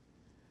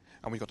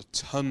 And we got a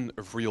ton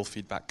of real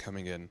feedback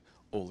coming in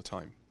all the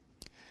time.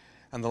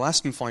 And the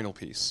last and final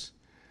piece,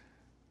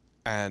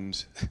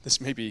 and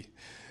this may be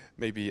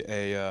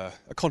a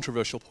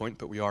controversial point,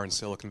 but we are in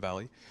Silicon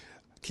Valley,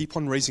 keep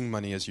on raising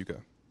money as you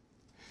go.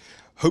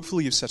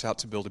 Hopefully you've set out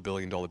to build $1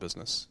 billion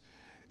business.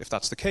 If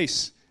that's the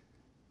case,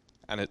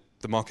 and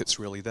the market's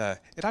really there,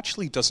 it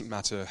actually doesn't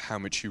matter how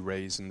much you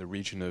raise in the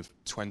region of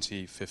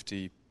 20,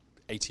 50,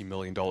 $80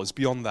 million.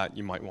 Beyond that,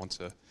 you might want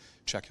to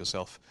check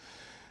yourself.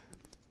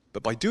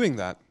 But by doing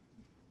that,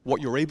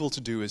 what you're able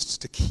to do is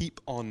to keep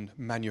on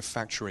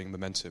manufacturing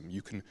momentum.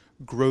 You can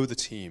grow the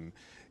team,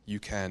 you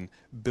can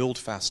build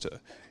faster,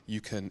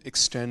 you can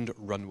extend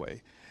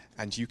runway,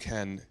 and you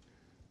can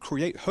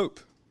create hope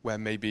where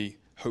maybe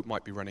hope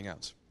might be running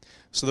out.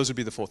 So those would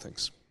be the 4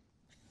 things.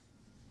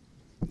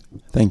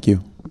 Thank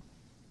you.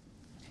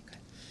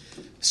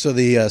 So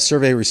the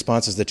survey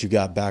responses that you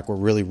got back were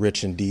really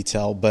rich in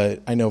detail,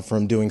 but I know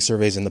from doing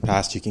surveys in the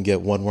past you can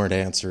get one-word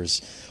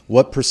answers.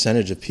 What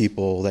percentage of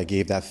people that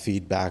gave that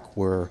feedback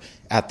were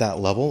at that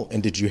level,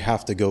 and did you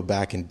have to go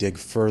back and dig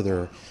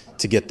further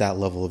to get that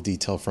level of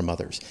detail from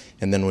others?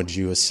 And then would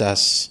you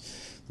assess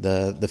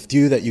the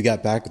few that you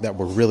got back that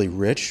were really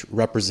rich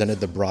represented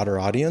the broader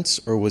audience,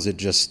 or was it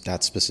just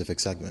that specific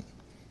segment?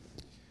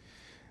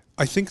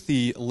 I think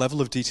the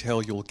level of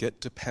detail you'll get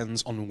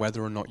depends on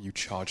whether or not you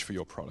charge for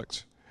your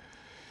product.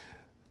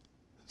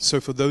 So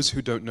for those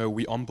who don't know,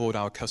 we onboard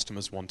our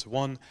customers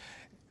one-to-one.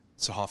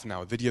 It's a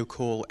half-an-hour video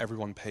call.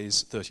 Everyone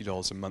pays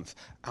 $30 a month.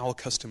 Our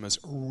customers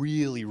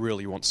really,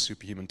 really want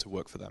Superhuman to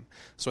work for them.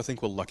 So I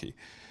think we're lucky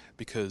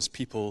because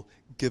people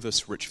give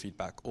us rich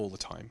feedback all the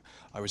time.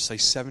 I would say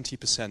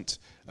 70%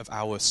 of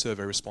our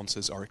survey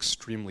responses are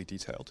extremely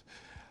detailed.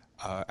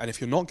 And if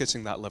you're not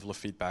getting that level of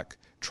feedback,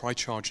 try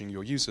charging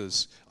your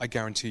users. I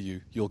guarantee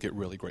you, you'll get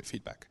really great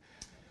feedback.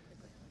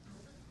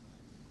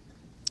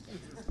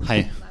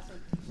 Hi.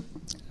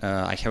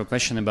 I have a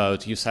question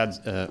about, you said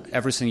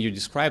everything you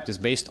described is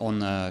based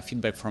on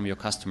feedback from your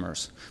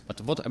customers.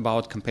 But what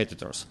about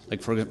competitors?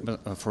 Like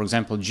for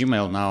example,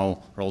 Gmail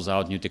now rolls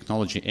out new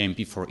technology,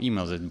 AMP for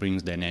email, that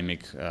brings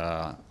dynamic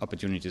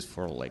opportunities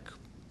for like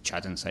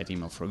chat inside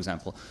email, for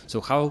example. So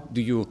how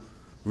do you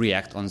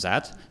react on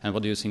that, and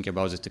what do you think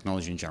about this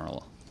technology in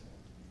general?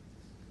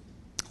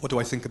 What do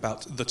I think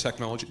about the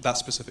technology, that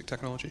specific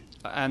technology?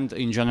 And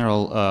in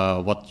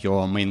general, what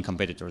your main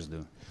competitors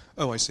do?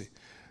 Oh, I see.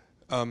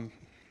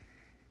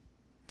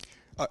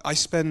 I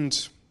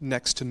spend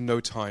next to no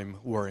time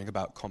worrying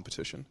about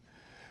competition.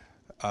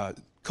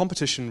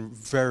 Competition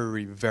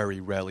very, very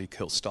rarely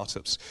kills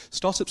startups.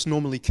 Startups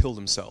normally kill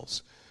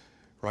themselves,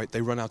 right?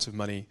 They run out of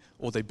money,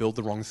 or they build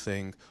the wrong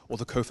thing, or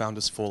the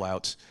co-founders fall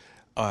out,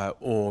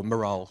 or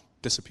morale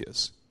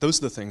disappears. Those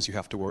are the things you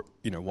have to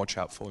watch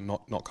out for,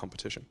 not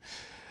competition.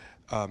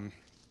 But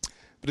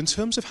in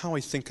terms of how I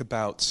think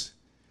about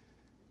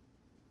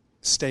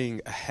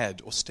staying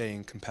ahead or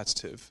staying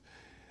competitive,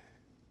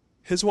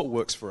 here's what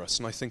works for us,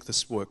 and I think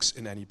this works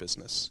in any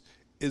business,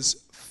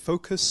 is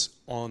focus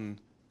on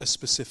a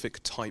specific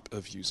type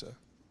of user.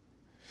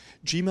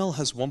 Gmail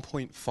has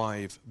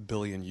 1.5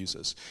 billion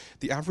users.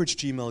 The average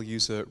Gmail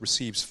user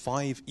receives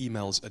 5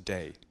 emails a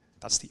day.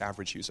 That's the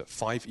average user,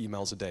 5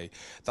 emails a day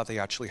that they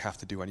actually have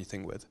to do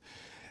anything with.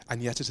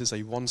 And yet it is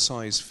a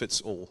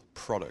one-size-fits-all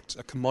product,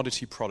 a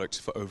commodity product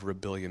for over 1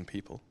 billion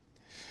people.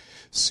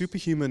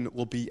 Superhuman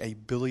will be a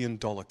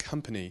billion-dollar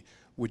company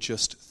with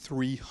just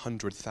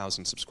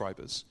 300,000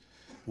 subscribers.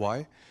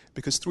 Why?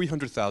 Because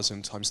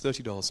 300,000 times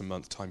 $30 a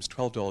month times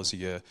 $12 a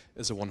year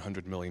is a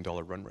 $100 million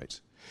run rate.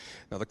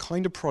 Now, the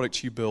kind of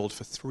product you build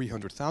for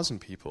 300,000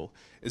 people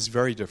is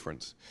very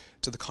different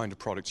to the kind of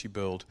product you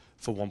build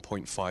for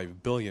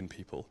 1.5 billion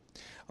people.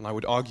 And I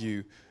would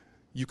argue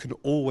you can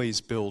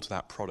always build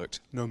that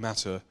product no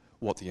matter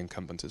what the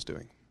incumbent is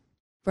doing.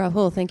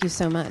 Rahul, thank you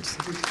so much.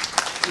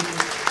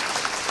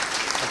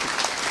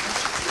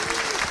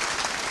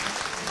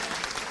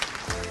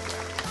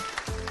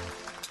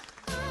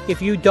 If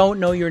you don't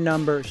know your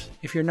numbers,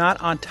 if you're not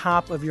on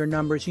top of your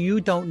numbers, you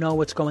don't know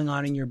what's going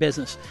on in your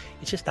business.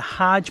 It's just a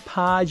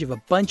hodgepodge of a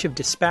bunch of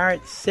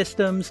disparate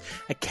systems,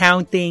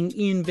 accounting,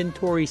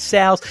 inventory,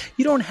 sales.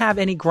 You don't have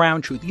any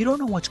ground truth. You don't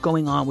know what's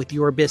going on with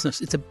your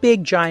business. It's a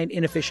big, giant,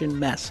 inefficient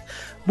mess.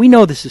 We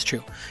know this is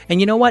true. And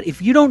you know what?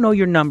 If you don't know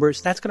your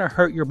numbers, that's going to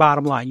hurt your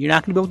bottom line. You're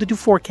not going to be able to do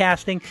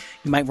forecasting.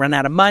 You might run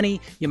out of money.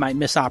 You might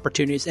miss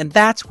opportunities. And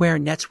that's where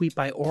NetSuite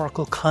by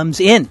Oracle comes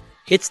in.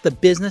 It's the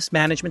business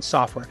management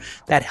software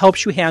that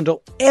helps you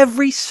handle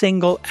every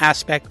single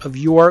aspect of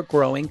your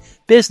growing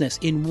business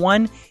in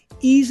one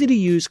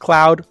easy-to-use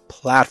cloud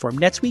platform.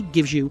 NetSuite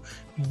gives you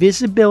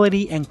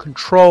visibility and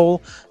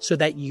control so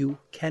that you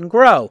can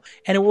grow.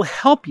 And it will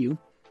help you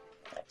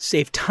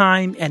save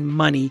time and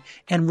money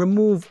and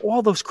remove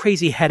all those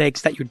crazy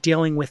headaches that you're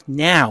dealing with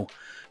now.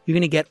 You're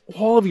going to get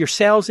all of your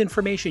sales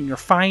information, your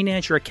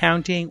finance, your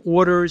accounting,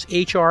 orders,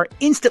 HR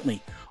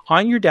instantly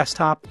on your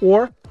desktop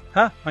or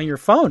on your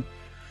phone.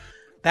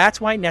 That's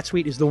why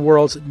NetSuite is the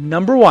world's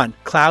 #1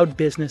 cloud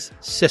business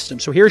system.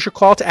 So here's your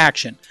call to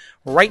action.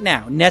 Right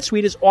now,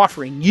 NetSuite is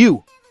offering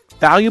you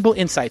valuable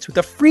insights with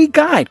a free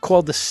guide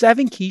called The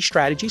 7 Key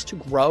Strategies to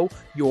Grow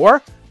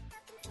Your,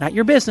 not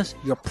your business,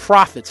 your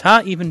profits,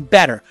 even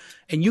better.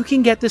 And you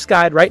can get this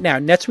guide right now,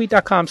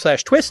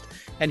 netsuite.com/twist.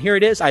 And here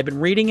it is. I've been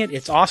reading it.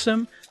 It's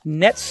awesome.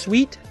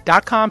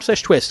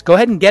 netsuite.com/twist. Go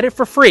ahead and get it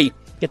for free.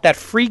 Get that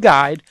free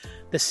guide.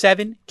 The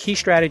 7 Key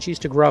Strategies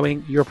to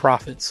Growing Your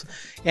Profits.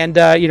 And,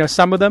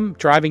 some of them,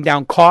 driving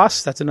down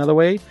costs, that's another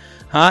way.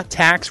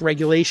 Tax,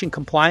 regulation,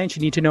 compliance,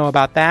 you need to know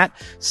about that.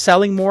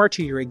 Selling more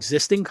to your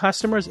existing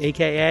customers,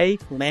 aka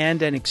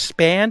land and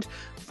expand.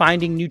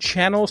 Finding new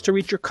channels to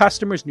reach your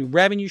customers, new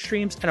revenue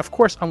streams, and of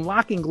course,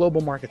 unlocking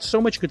global markets. So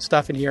much good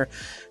stuff in here.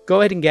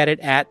 Go ahead and get it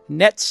at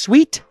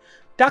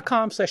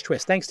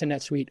netsuite.com/twist. Thanks to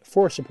NetSuite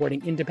for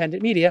supporting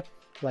independent media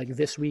like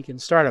This Week in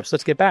Startups.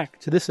 Let's get back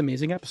to this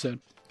amazing episode.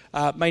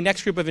 My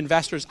next group of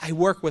investors, I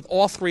work with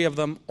all 3 of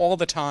them all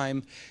the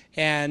time.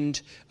 And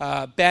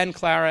Ben,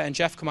 Clara, and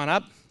Jeff, come on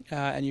up.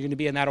 And you're going to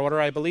be in that order,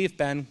 I believe.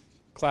 Ben,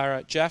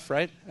 Clara, Jeff,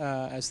 right?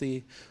 As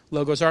the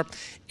logos are.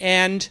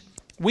 And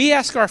we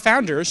ask our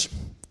founders,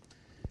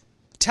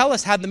 tell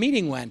us how the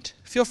meeting went.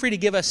 Feel free to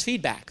give us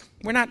feedback.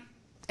 We're not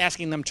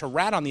asking them to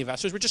rat on the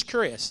investors. We're just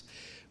curious.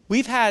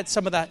 We've had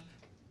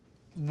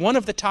one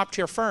of the top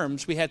tier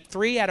firms, we had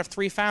 3 out of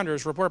 3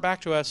 founders report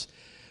back to us,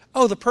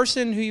 the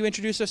person who you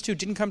introduced us to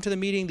didn't come to the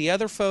meeting. The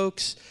other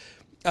folks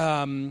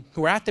who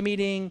were at the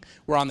meeting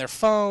were on their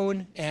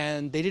phone,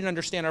 and they didn't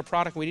understand our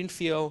product, and we didn't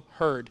feel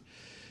heard.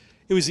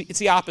 It's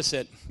the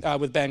opposite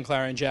with Ben,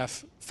 Clara, and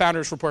Jeff.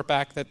 Founders report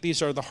back that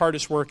these are the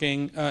hardest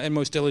working and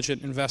most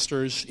diligent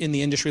investors in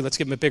the industry. Let's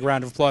give them a big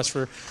round of applause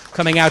for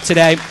coming out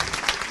today.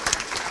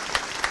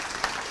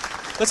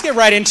 Let's get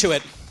right into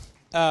it.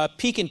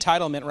 Peak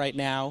entitlement right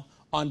now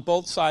on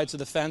both sides of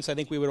the fence. I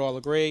think we would all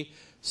agree.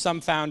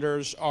 Some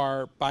founders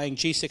are buying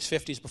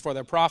G650s before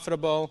they're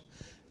profitable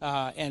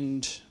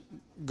and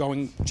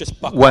going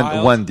just buck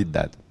wild. One did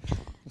that.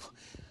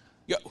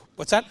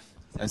 What's that?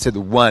 I said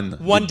one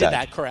did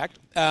that, correct.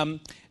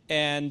 And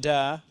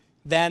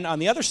then on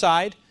the other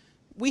side,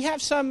 we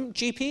have some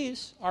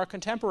GPs, our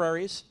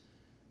contemporaries,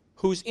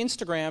 whose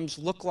Instagrams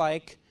look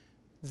like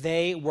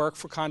they work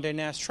for Condé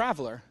Nast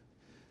Traveler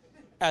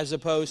as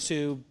opposed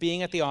to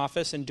being at the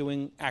office and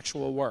doing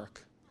actual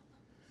work.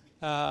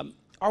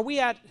 Are we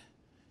at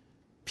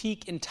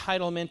peak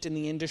entitlement in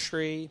the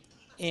industry?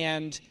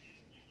 And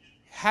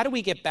how do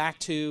we get back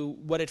to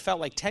what it felt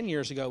like 10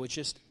 years ago, which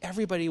just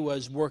everybody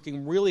was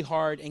working really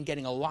hard and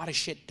getting a lot of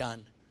shit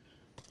done?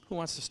 Who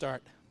wants to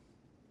start?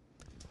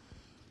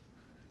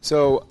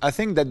 So I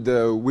think that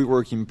the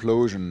WeWork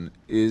implosion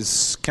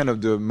is kind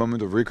of the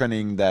moment of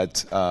reckoning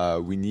that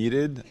we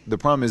needed. The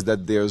problem is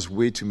that there's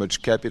way too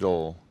much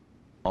capital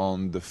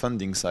on the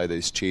funding side that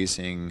is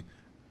chasing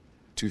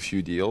too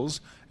few deals,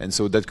 and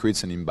so that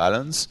creates an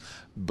imbalance.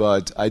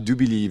 But I do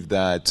believe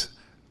that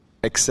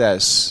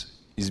excess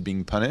is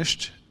being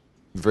punished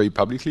very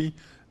publicly,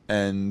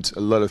 and a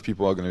lot of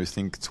people are going to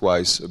think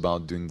twice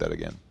about doing that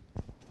again.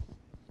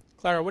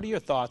 Clara, what are your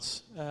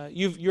thoughts?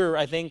 You're,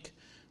 I think,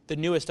 the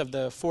newest of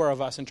the four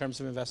of us in terms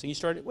of investing. You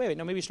started,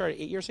 maybe you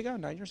started 8 years ago,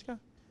 9 years ago?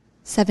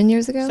 7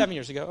 years ago? 7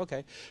 years ago,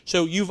 okay.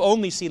 So you've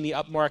only seen the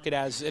up market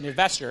as an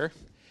investor.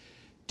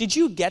 Did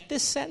you get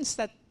this sense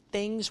that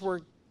things were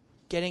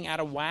getting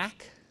out of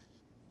whack?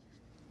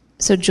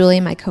 So Julie,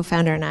 my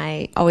co-founder, and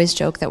I always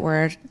joke that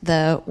we're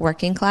the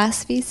working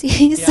class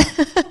VCs.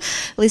 Yeah.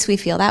 At least we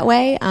feel that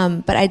way.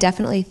 But I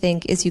definitely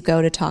think as you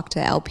go to talk to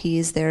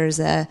LPs,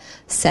 there's a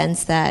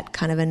sense that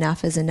kind of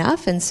enough is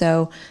enough. And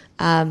so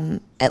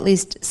at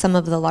least some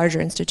of the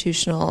larger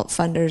institutional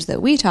funders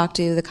that we talk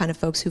to, the kind of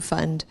folks who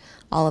fund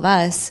all of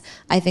us,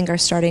 I think are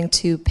starting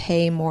to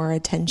pay more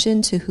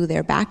attention to who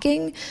they're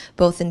backing,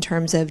 both in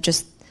terms of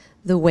just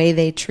the way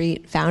they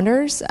treat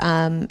founders,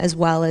 as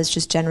well as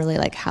just generally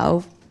like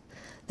how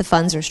the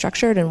funds are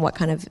structured and what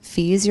kind of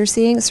fees you're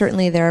seeing.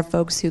 Certainly there are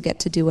folks who get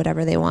to do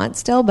whatever they want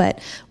still,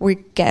 but we're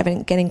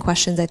getting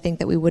questions I think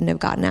that we wouldn't have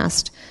gotten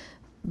asked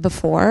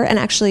before. And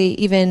actually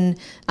even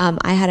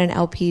I had an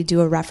LP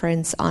do a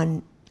reference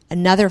on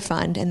another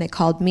fund and they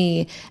called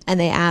me and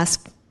they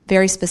asked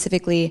very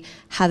specifically,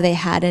 have they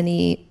had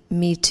any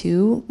Me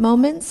Too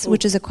moments,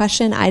 which is a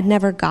question I'd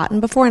never gotten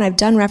before. And I've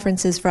done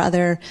references for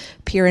other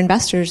peer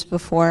investors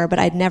before, but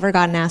I'd never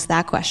gotten asked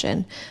that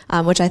question,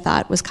 which I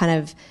thought was kind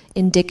of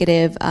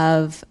indicative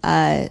of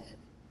a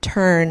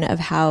turn of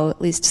how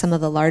at least some of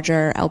the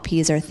larger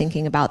LPs are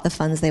thinking about the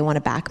funds they want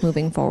to back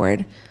moving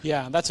forward.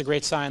 Yeah, that's a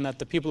great sign that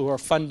the people who are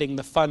funding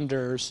the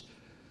funders,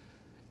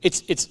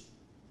 it's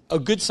a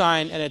good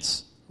sign and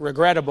it's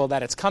regrettable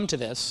that it's come to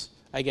this,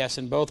 I guess,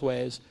 in both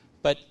ways,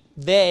 but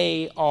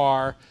they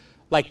are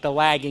like the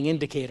lagging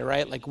indicator,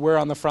 right? Like we're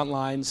on the front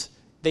lines,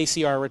 they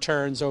see our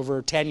returns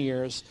over 10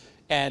 years,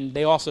 and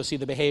they also see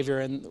the behavior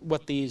and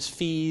what these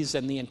fees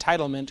and the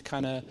entitlement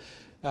kind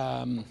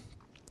of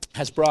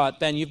has brought.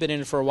 Ben, you've been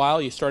in it for a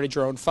while. You started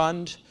your own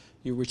fund.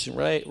 You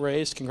recently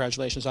raised.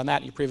 Congratulations on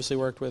that. You previously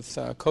worked with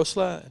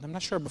Khosla, and I'm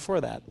not sure before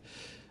that.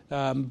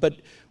 But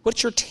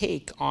what's your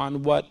take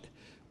on what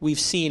we've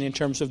seen in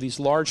terms of these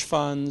large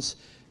funds,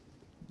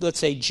 let's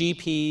say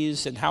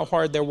GPs, and how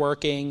hard they're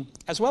working,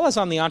 as well as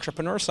on the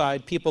entrepreneur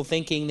side, people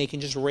thinking they can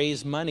just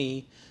raise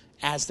money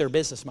as their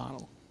business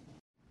model?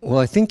 Well,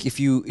 I think if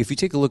you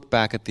take a look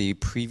back at the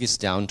previous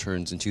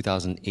downturns in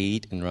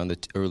 2008 and around the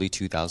early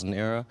 2000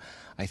 era,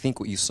 I think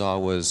what you saw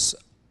was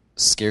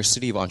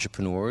scarcity of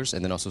entrepreneurs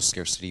and then also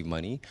scarcity of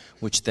money,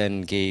 which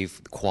then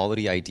gave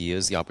quality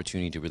ideas the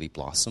opportunity to really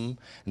blossom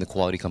and the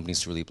quality companies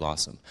to really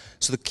blossom.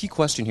 So the key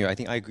question here, I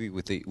think I agree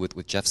with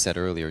what Jeff said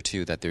earlier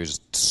too, that there's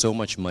so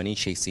much money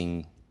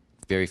chasing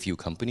very few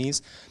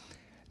companies.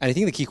 And I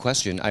think the key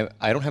question,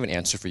 I don't have an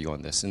answer for you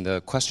on this, and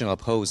the question I'll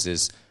pose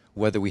is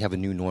whether we have a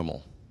new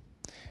normal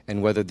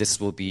and whether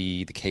this will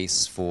be the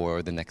case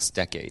for the next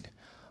decade.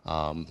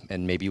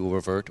 And maybe we'll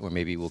revert or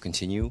maybe we'll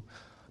continue,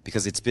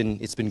 because it's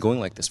been going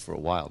like this for a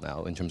while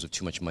now in terms of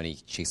too much money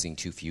chasing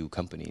too few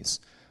companies,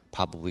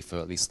 probably for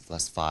at least the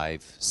last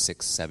 5,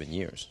 6, 7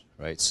 years,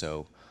 right?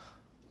 So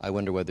I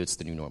wonder whether it's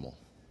the new normal.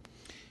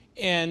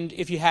 And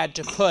if you had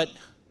to put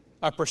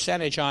a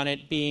percentage on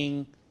it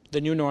being the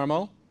new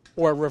normal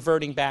or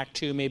reverting back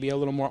to maybe a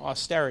little more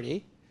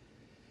austerity,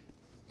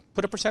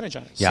 put a percentage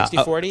on it. Yeah,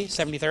 60-40,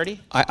 70-30?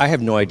 I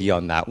have no idea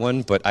on that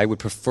one, but I would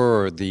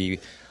prefer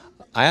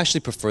I actually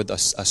prefer the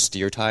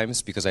austere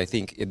times, because I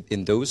think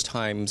in those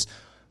times,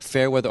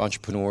 fair weather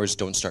entrepreneurs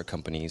don't start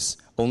companies.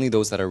 Only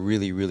those that are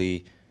really,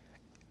 really,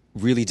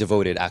 really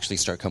devoted actually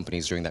start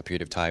companies during that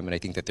period of time. And I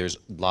think that there's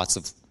lots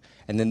of,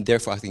 and then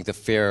therefore I think the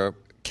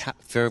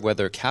fair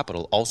weather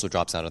capital also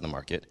drops out of the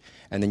market.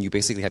 And then you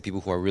basically have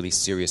people who are really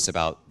serious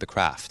about the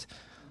craft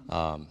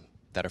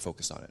that are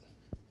focused on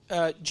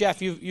it. Jeff,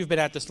 you've been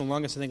at this the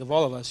longest, I think, of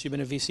all of us. You've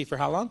been a VC for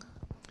how long?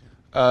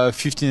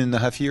 15 and a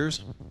half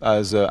years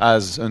as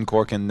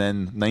Uncork, and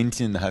then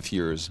 19 and a half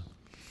years.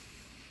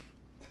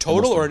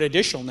 Total or an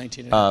additional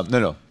 19 and a half?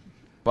 No.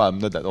 Well, I'm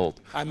not that old.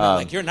 I mean,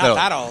 like, you're not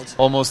that old.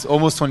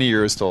 Almost 20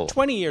 years total.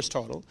 20 years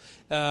total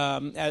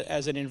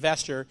as an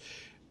investor.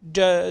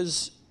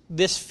 Does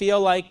this feel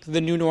like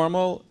the new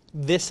normal,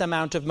 this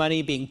amount of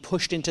money being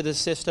pushed into the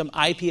system,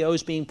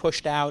 IPOs being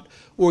pushed out?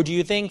 Or do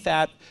you think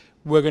that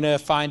we're going to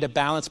find a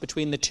balance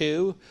between the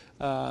two,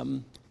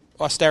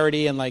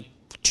 austerity and like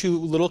too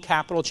little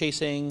capital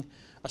chasing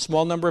a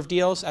small number of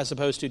deals, as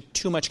opposed to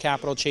too much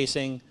capital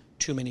chasing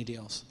too many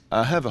deals?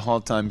 I have a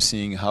hard time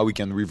seeing how we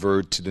can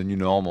revert to the new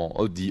normal,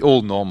 or the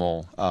old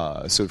normal,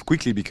 sort of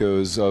quickly,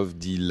 because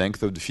of the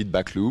length of the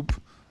feedback loop,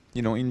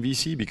 in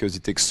VC, because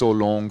it takes so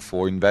long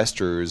for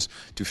investors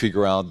to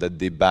figure out that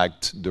they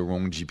backed the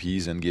wrong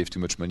GPs and gave too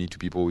much money to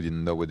people who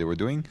didn't know what they were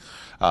doing.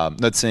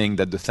 Not saying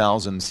that the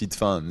 1,000 seed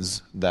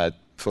funds that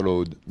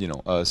followed,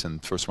 us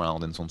and first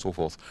round and so on and so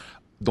forth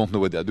don't know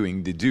what they're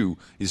doing. They do.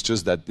 It's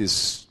just that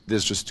there's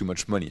just too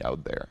much money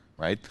out there,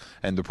 right?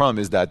 And the problem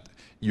is that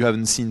you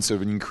haven't seen sort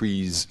of an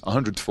increase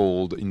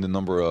 100-fold in the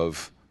number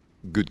of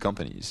good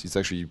companies. It's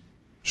actually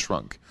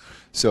shrunk.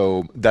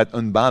 So that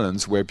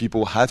unbalance where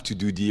people have to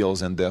do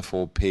deals and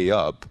therefore pay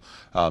up,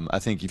 I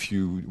think if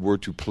you were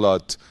to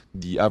plot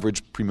the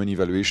average pre-money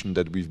valuation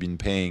that we've been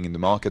paying in the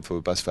market for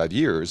the past 5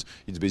 years,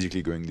 it's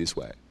basically going this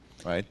way,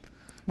 right?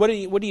 What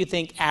do you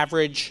think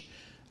average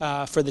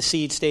for the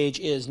seed stage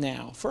is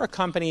now for a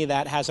company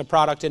that has a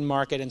product in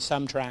market and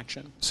some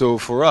traction? So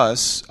for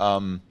us,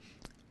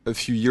 a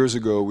few years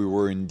ago we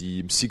were in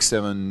the 6,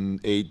 7,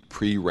 8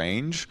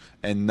 pre-range,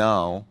 and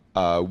now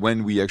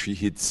when we actually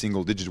hit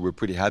single digit, we're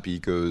pretty happy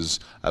because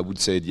I would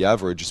say the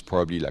average is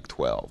probably like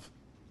 12.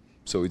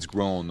 So it's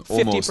grown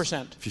almost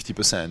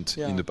 50%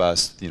 in the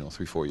past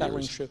 3-4 years. That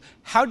rings true.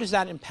 How does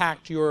that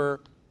impact your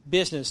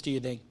business, do you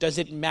think? Does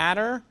it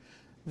matter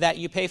that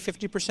you pay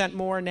 50%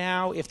 more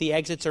now if the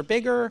exits are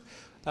bigger?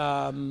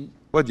 Well,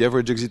 the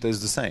average exit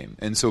is the same.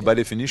 And so by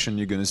definition,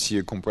 you're going to see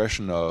a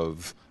compression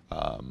of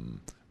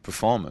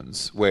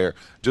performance where,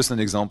 just an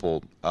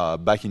example,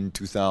 back in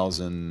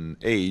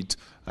 2008,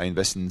 I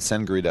invested in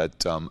SendGrid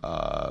at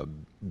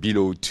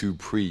below 2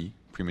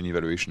 pre-money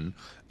valuation,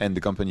 and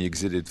the company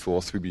exited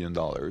for $3 billion,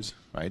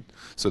 right?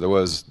 So there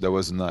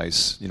was a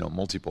nice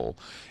multiple.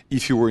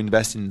 If you were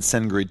investing in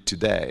SendGrid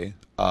today,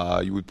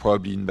 you would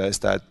probably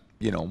invest at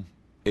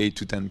 8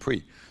 to 10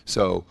 pre.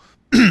 So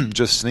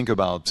just think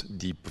about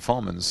the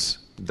performance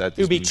that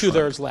it would be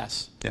 2/3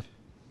 less. Yeah.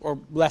 Or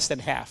less than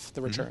half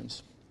the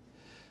returns.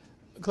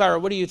 Clara,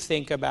 what do you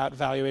think about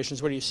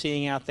valuations? What are you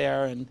seeing out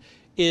there? And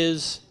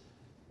is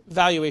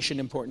valuation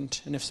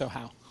important? And if so,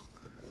 how?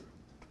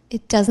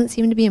 It doesn't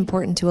seem to be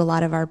important to a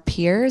lot of our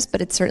peers, but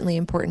it's certainly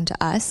important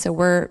to us. So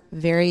we're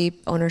very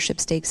ownership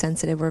stake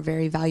sensitive. We're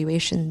very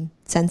valuation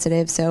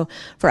sensitive. So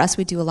for us,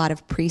 we do a lot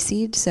of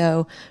pre-seed.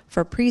 So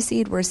for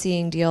pre-seed, we're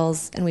seeing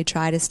deals and we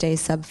try to stay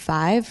sub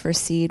 5. For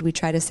seed, we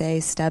try to say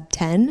sub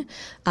 10.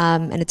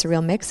 And it's a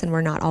real mix and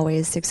we're not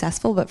always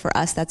successful. But for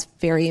us, that's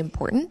very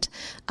important.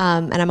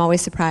 And I'm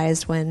always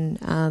surprised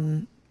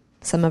when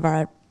some of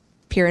our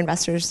peer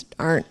investors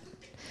aren't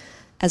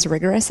as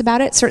rigorous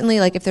about it. Certainly,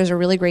 like if there's a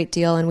really great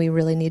deal and we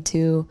really need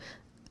to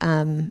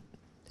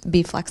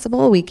be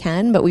flexible, we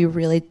can, but we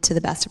really, to the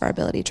best of our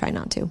ability, try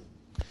not to.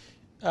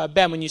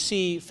 Ben, when you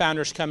see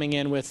founders coming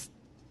in with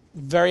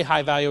very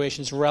high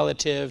valuations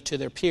relative to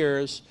their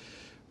peers,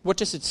 what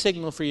does it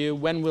signal for you?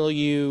 When will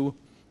you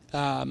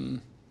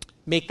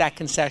make that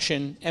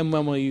concession, and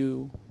when will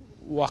you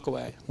walk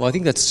away? Well, I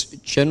think that's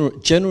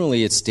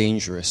generally it's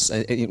dangerous.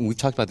 We've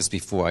talked about this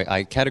before.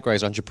 I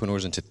categorize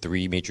entrepreneurs into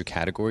 3 major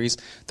categories.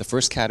 The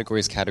first category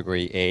is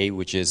category A,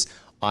 which is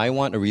I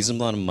want a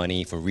reasonable amount of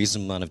money for a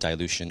reasonable amount of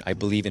dilution. I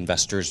believe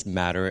investors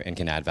matter and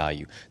can add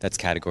value. That's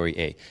category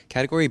A.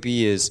 Category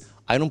B is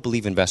I don't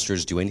believe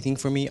investors do anything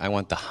for me. I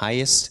want the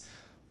highest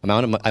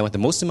I want the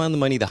most amount of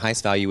money, the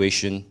highest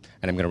valuation,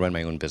 and I'm going to run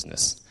my own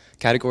business.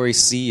 Category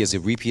C is a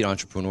repeat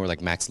entrepreneur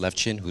like Max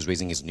Levchin, who's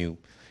raising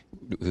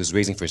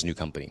for his new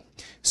company.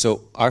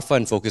 So our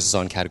fund focuses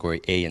on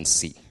category A and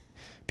C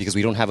because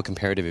we don't have a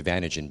comparative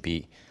advantage in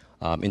B.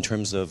 In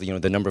terms of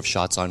the number of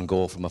shots on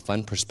goal from a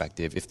fund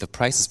perspective, if the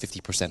price is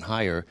 50%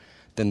 higher,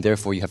 then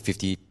therefore you have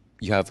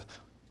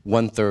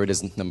 1/3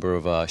 is the number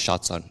of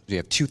shots on. You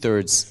have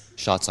 2/3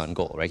 shots on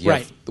goal, right? You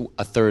have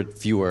a third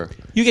fewer shots on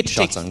goal. You get to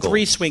take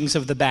 3 swings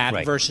of the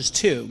bat versus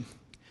 2.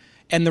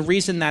 And the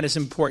reason that is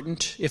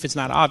important, if it's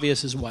not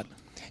obvious, is what?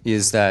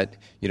 Is that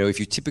if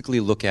you typically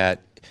look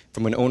at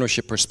from an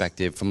ownership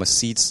perspective, from a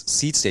seed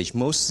stage,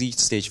 most seed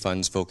stage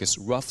funds focus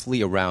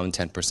roughly around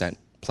 10%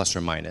 plus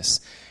or minus.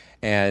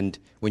 And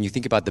when you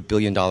think about the $1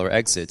 billion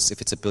exits, if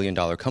it's a $1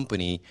 billion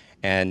company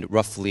and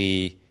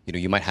roughly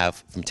you might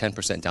have from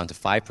 10% down to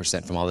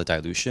 5% from all the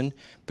dilution,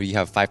 but you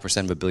have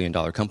 5% of a $1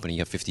 billion company, you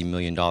have $50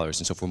 million.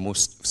 And so for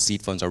most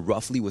seed funds are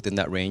roughly within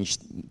that range,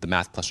 the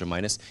math plus or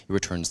minus, it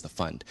returns the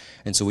fund.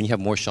 And so when you have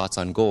more shots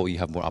on goal, you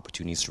have more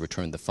opportunities to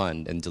return the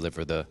fund and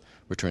deliver the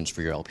returns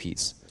for your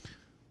LPs.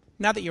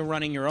 Now that you're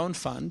running your own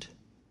fund,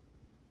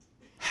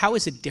 how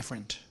is it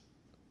different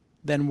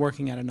than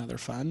working at another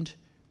fund?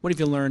 What have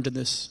you learned in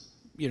this?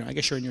 I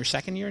guess you're in your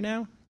 2nd year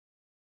now?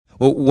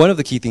 Well, one of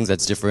the key things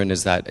that's different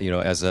is that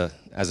as a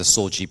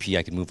sole GP,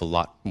 I can move a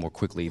lot more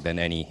quickly than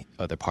any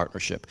other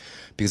partnership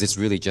because it's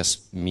really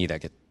just me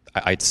that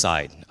I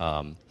decide,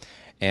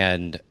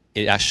 and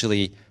it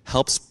actually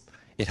helps.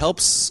 It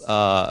helps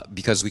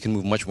because we can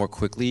move much more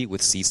quickly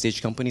with seed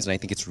stage companies, and I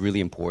think it's really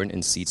important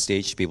in seed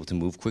stage to be able to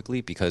move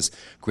quickly because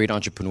great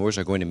entrepreneurs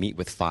are going to meet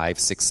with 5,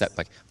 6,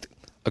 7.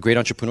 A great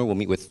entrepreneur will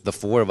meet with the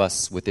 4 of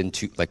us within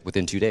 2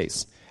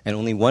 days, and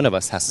only one of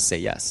us has to say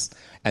yes.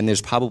 And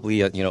there's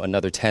probably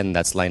another 10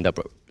 that's lined up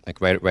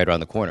right around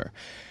the corner.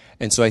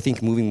 And so I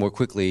think moving more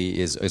quickly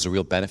is a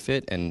real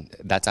benefit, and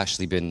that's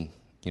actually been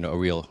a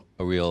real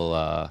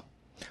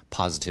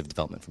positive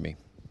development for me.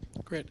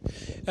 Great.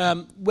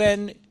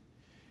 When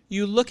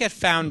you look at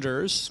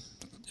founders,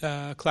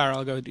 Clara,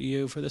 I'll go to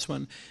you for this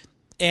one,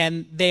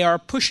 and they are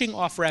pushing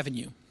off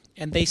revenue,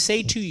 and they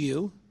say to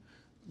you,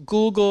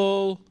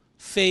 Google,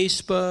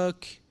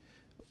 Facebook,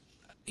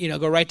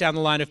 go right down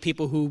the line of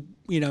people who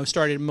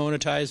started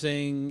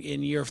monetizing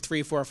in year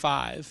 3, 4,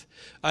 5,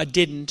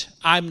 didn't.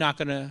 I'm not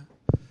going to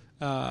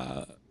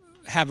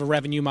have a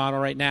revenue model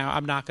right now.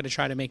 I'm not going to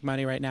try to make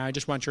money right now. I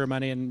just want your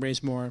money and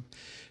raise more.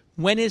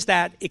 When is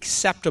that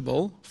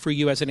acceptable for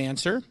you as an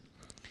answer?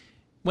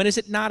 When is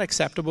it not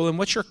acceptable? And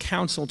what's your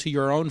counsel to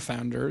your own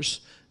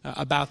founders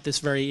about this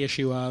very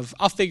issue of,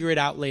 I'll figure it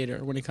out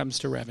later when it comes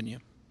to revenue?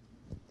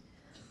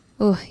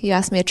 Oh, you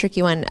asked me a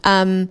tricky one.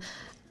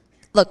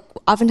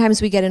 Look,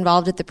 oftentimes we get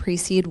involved at the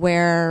pre-seed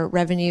where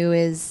revenue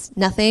is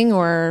nothing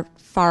or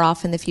far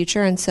off in the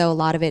future, and so a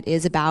lot of it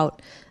is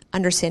about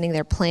understanding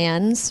their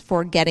plans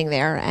for getting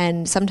there.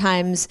 And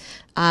sometimes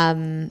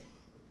they're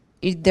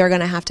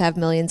going to have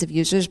millions of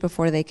users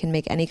before they can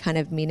make any kind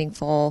of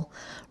meaningful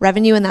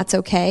revenue, and that's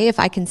okay if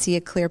I can see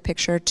a clear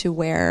picture to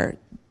where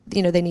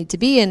they need to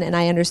be, and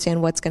I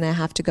understand what's going to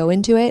have to go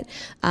into it.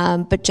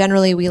 But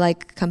generally, we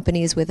like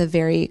companies with a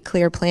very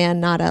clear plan,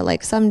 not a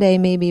like someday,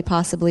 maybe,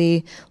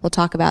 possibly, we'll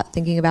talk about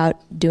thinking about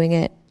doing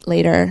it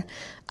later,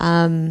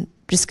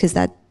 just because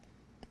that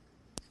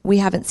we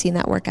haven't seen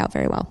that work out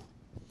very well.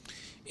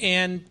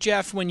 And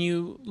Jeff, when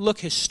you look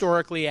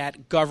historically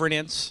at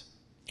governance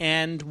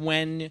and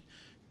when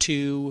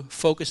to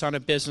focus on a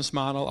business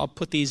model, I'll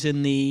put these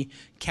in the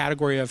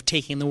category of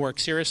taking the work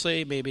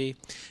seriously, maybe.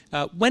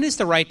 When is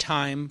the right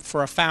time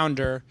for a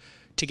founder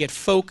to get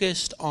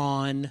focused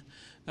on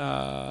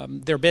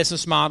their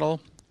business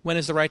model? When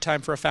is the right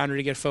time for a founder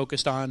to get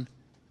focused on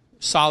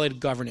solid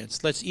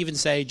governance? Let's even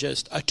say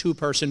just a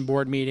 2-person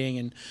board meeting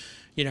and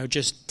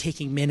just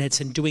taking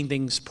minutes and doing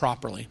things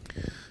properly.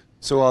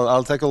 So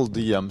I'll tackle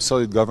the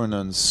solid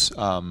governance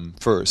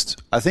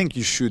first. I think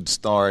you should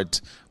start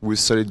with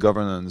solid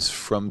governance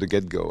from the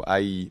get-go.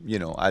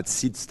 At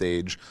seed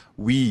stage,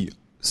 we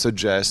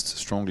suggest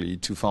strongly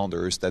to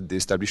founders that they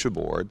establish a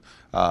board.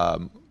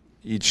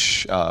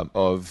 Each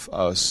of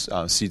us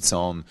sits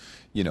on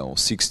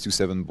 6 to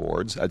 7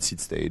 boards at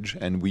seed stage,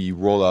 and we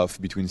roll off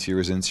between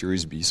Series A and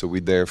Series B. So we're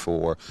there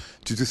for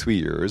 2 to 3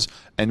 years,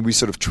 and we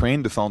sort of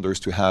train the founders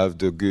to have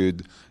the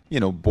good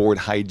board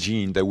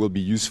hygiene that will be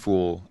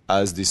useful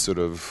as they sort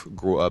of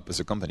grow up as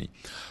a company.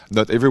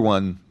 Not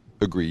everyone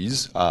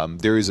agrees.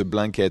 There is a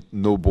blanket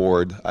no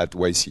board at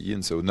YC,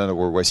 and so none of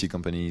our YC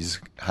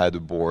companies had a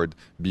board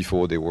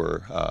before they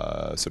were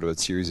sort of at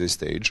Series A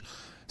stage.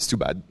 It's too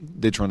bad.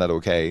 They turned out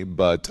okay,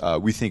 but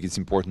we think it's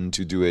important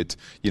to do it,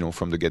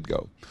 from the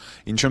get-go.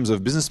 In terms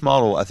of business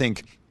model, I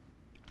think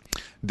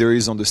there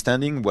is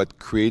understanding what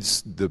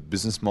creates the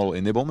business model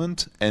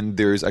enablement, and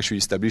there is actually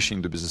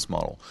establishing the business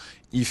model.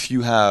 If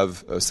you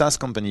have a SaaS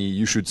company,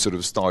 you should sort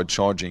of start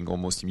charging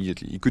almost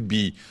immediately. It could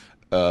be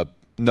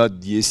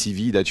not the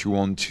ACV that you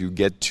want to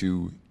get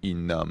to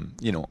in,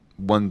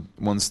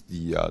 once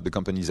the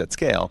company is at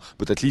scale,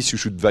 but at least you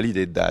should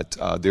validate that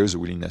there's a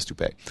willingness to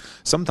pay.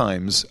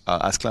 Sometimes,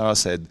 as Clara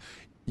said,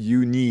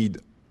 you need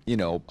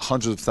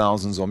hundreds of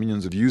thousands or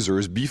millions of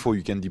users before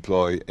you can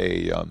deploy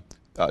a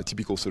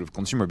typical sort of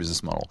consumer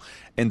business model.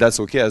 And that's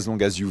okay as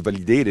long as you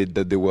validated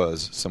that there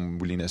was some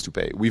willingness to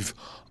pay. We've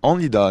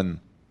only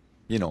done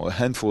a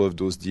handful of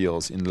those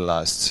deals in the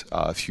last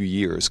few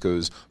years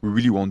because we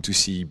really want to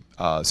see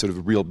sort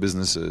of real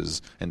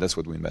businesses, and that's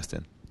what we invest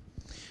in.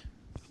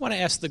 I want to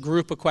ask the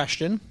group a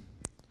question.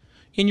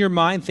 In your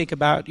mind, think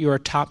about your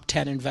top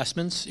 10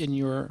 investments in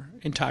your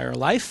entire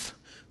life,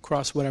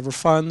 across whatever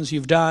funds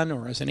you've done,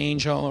 or as an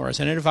angel, or as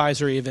an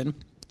advisor even.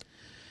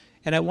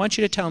 And I want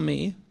you to tell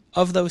me,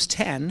 of those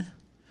 10,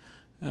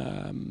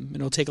 and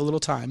it'll take a little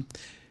time,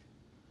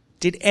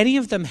 did any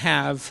of them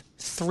have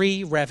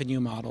 3 revenue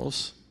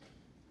models,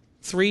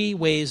 3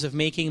 ways of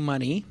making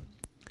money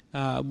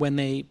when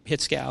they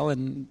hit scale?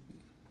 And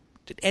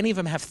did any of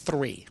them have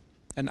 3?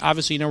 And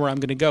obviously you know where I'm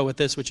going to go with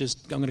this, which is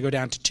I'm going to go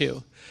down to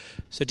 2.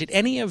 So did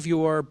any of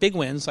your big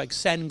wins, like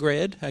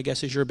SendGrid, I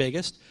guess is your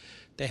biggest,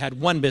 they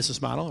had one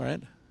business model,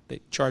 right?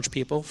 They charge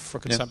people for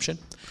consumption.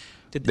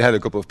 Yeah. They had a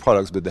couple of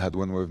products, but they had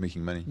one way of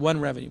making money.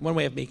 One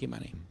way of making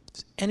money.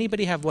 Does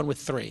anybody have one with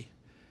 3?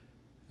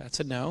 That's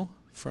a no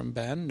from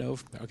Ben. No.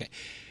 Okay.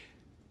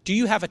 Do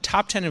you have a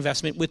top 10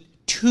 investment with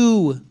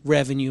 2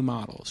 revenue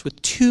models,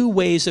 with 2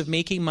 ways of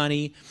making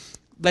money,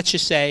 let's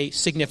just say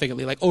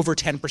significantly, like over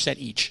 10%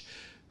 each?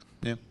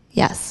 Yeah.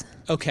 Yes.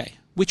 Okay.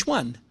 Which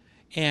one?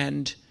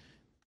 And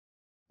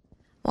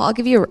well, I'll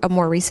give you a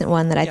more recent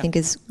one that I think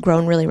has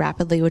grown really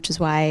rapidly, which is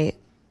why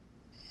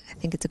I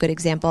think it's a good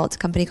example. It's a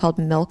company called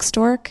Milk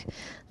Stork.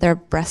 They're a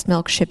breast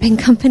milk shipping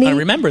company. I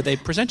remember they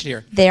presented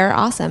here. They're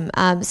awesome.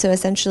 So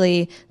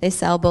essentially, they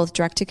sell both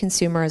direct to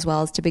consumer as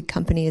well as to big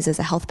companies as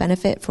a health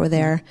benefit for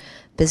their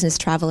business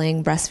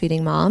traveling,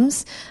 breastfeeding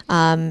moms.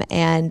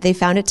 And they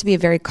found it to be a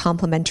very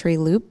complementary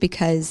loop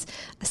because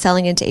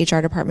selling into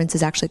HR departments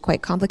is actually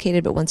quite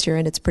complicated, but once you're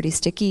in, it's pretty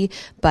sticky.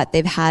 But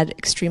they've had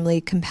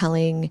extremely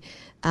compelling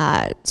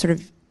sort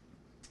of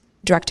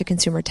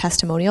direct-to-consumer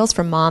testimonials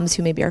from moms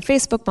who maybe are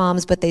Facebook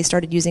moms, but they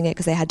started using it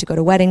because they had to go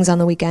to weddings on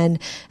the weekend,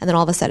 and then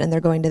all of a sudden they're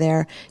going to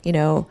their,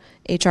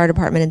 HR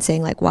department and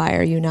saying, like, why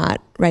are you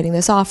not writing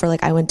this off? Or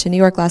like, I went to New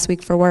York last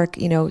week for work,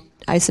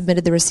 I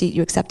submitted the receipt,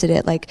 you accepted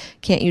it, like,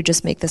 can't you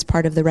just make this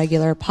part of the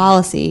regular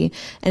policy?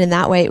 And in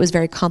that way, it was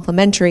very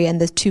complementary, and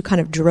the two kind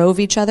of drove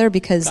each other,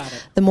 because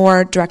the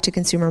more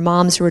direct-to-consumer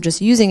moms who were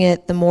just using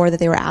it, the more that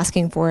they were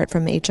asking for it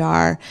from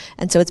HR.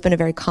 And so it's been a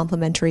very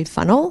complementary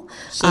funnel.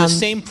 So the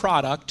same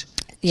product,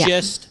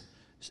 just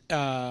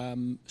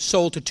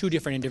sold to two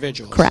different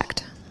individuals.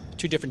 Correct.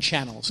 Two different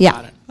channels. Yeah.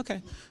 Got it.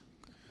 Okay.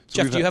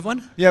 Jeff, do you have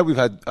one? Yeah, we've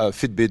had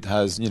Fitbit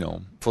has,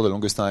 for the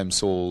longest time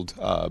sold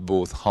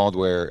both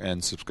hardware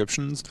and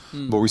subscriptions.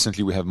 More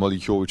recently, we have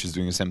Molecule, which is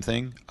doing the same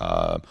thing,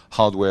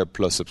 hardware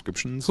plus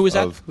subscriptions. Who is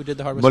that? Who did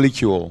the hardware?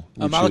 Molecule.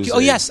 A Molecule. Oh,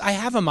 yes, I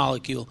have a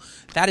Molecule.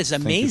 That is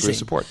amazing. Thank you for your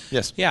support.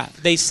 Yes. Yeah,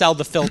 they sell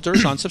the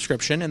filters on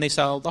subscription, and they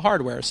sell the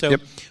hardware. So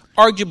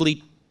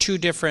arguably two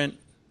different,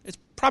 it's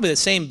probably the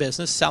same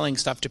business, selling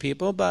stuff to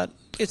people, but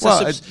it's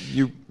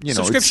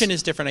subscription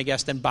is different, I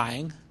guess, than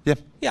buying. Yeah.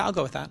 Yeah, I'll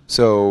go with that.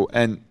 So,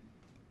 and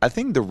I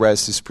think the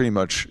rest is pretty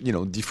much,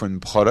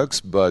 different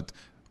products, but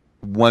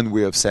one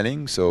way of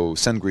selling. So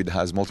SendGrid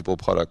has multiple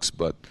products,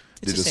 but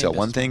they just sell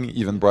one thing.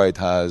 Eventbrite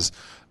has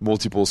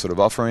multiple sort of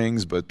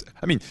offerings, but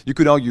I mean, you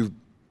could argue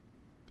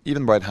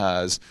Eventbrite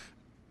has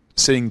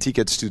selling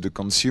tickets to the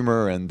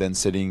consumer and then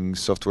selling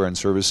software and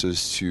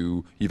services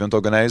to event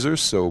organizers.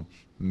 So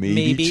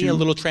maybe a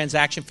little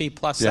transaction fee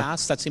plus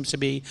SaaS. That seems to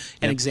be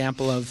an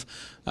example of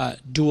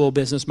dual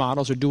business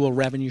models or dual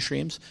revenue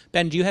streams.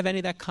 Ben, do you have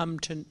any that come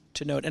to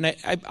note? And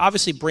I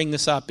obviously bring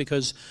this up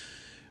because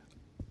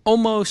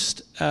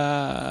almost,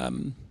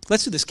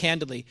 let's do this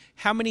candidly.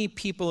 How many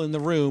people in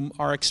the room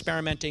are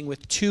experimenting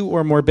with two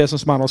or more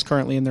business models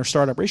currently in their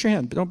startup? Raise your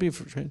hand. Don't be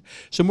afraid.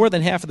 So more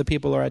than half of the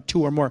people are at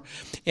two or more.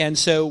 And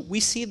so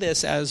we see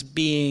this as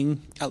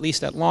being, at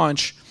least at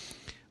launch,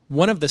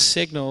 one of the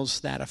signals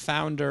that a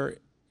founder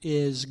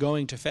is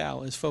going to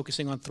fail is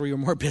focusing on three or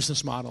more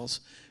business models.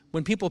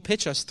 When people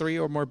pitch us three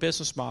or more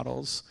business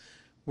models,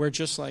 we're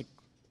just like,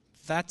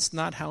 that's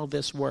not how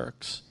this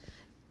works.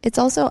 It's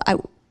also,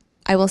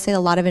 I will say, a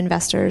lot of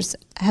investors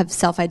have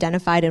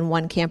self-identified in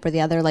one camp or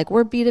the other, like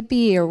we're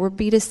B2B or we're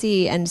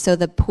B2C. And so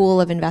the pool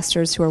of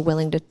investors who are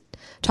willing to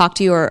talk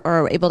to you or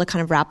are able to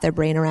kind of wrap their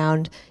brain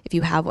around if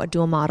you have a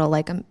dual model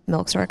like a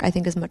Milkstork, I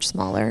think is much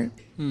smaller.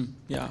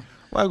 Yeah.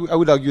 Well, I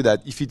would argue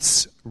that if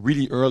it's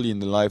really early in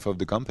the life of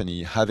the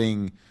company,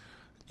 having,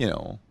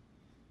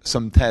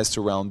 some tests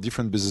around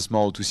different business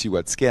models to see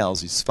what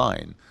scales is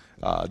fine.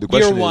 The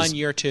question year one,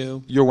 year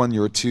two. Year one,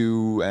 year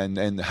two,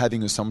 and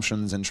having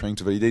assumptions and trying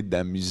to validate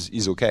them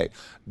is okay.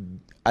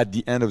 At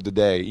the end of the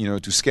day,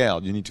 to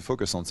scale, you need to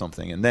focus on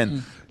something. And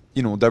then,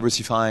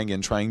 diversifying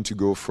and trying to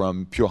go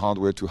from pure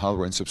hardware to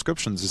hardware and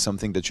subscriptions is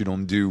something that you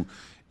don't do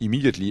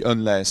immediately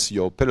unless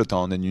you're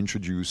Peloton and you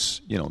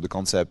introduce, the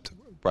concept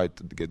right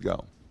at the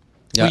get-go.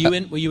 Yeah.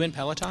 Were you in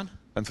Peloton?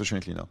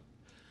 Unfortunately, no.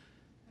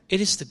 It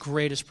is the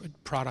greatest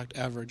product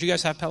ever. Do you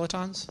guys have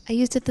Pelotons? I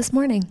used it this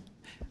morning.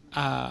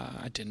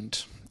 I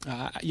didn't.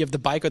 You have the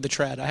bike or the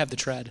tread? I have the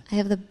tread. I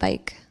have the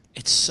bike.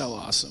 It's so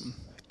awesome.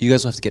 You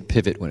guys will have to get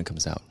Pivot when it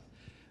comes out.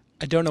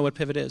 I don't know what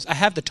Pivot is. I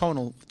have the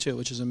Tonal, too,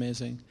 which is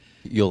amazing.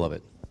 You'll love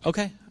it.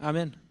 Okay, I'm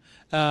in.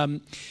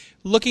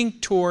 Looking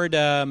toward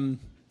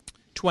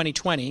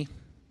 2020,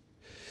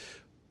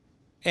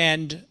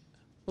 and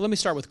let me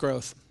start with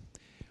growth.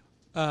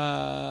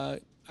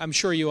 I'm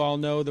sure you all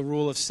know the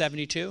rule of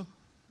 72.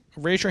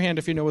 Raise your hand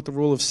if you know what the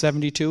rule of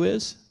 72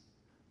 is.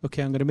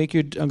 Okay, I'm going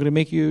to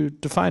make you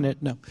define it.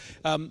 No,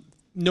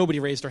 nobody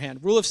raised their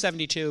hand. Rule of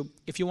 72.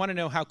 If you want to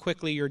know how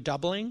quickly you're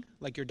doubling,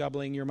 like you're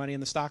doubling your money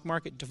in the stock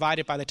market, divide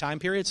it by the time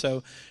period.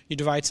 So you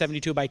divide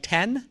 72 by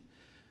 10,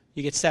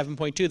 you get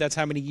 7.2. That's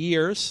how many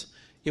years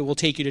it will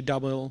take you to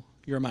double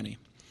your money.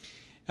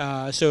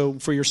 So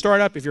for your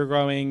startup, if you're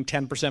growing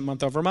 10%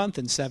 month over month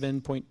in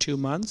 7.2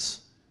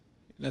 months,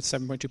 that's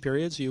 7.2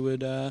 periods, you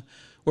would, or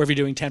if you're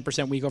doing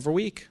 10% week over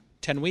week,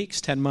 10 weeks,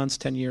 10 months,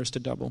 10 years to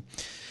double.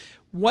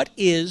 What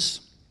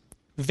is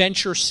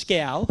venture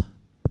scale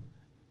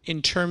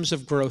in terms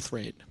of growth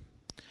rate?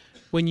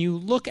 When you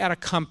look at a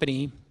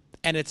company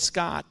and it's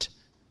got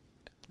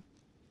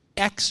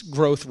X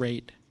growth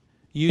rate,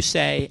 you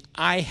say,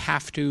 I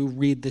have to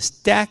read this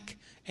deck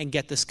and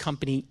get this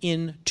company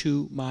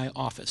into my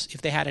office.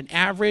 If they had an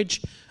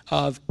average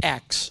of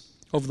X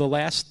over the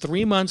last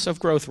 3 months of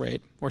growth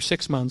rate, or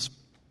 6 months,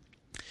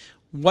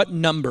 what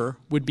number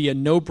would be a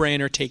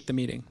no-brainer take the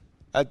meeting?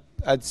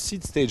 At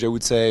seed stage, I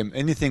would say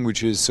anything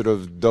which is sort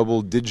of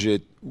double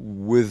digit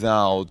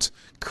without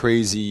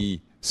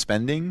crazy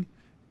spending.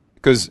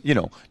 Because,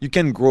 you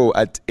can grow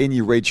at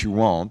any rate you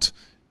want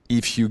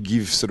if you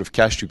give sort of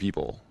cash to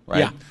people,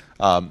 right?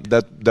 Yeah.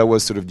 That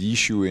was sort of the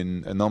issue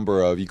in a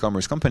number of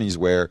e-commerce companies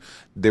where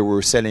they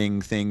were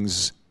selling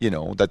things,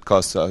 that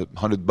cost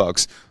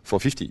 $100 for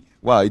 50.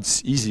 Well,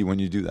 it's easy when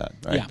you do that,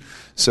 right? Yeah.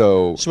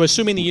 So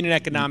assuming the unit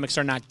economics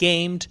are not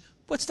gamed,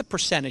 what's the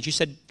percentage? You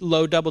said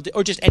low double digit,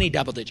 or just any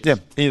double digit? Yeah,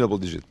 any double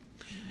digit.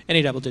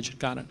 Any double digit,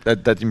 got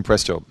it. That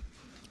impressed you.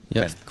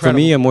 Yeah. Ben. For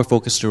me, I'm more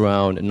focused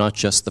around not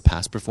just the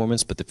past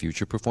performance, but the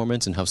future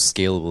performance and how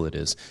scalable it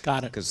is.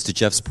 Got it. Because to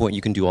Jeff's point,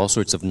 you can do all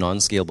sorts of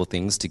non-scalable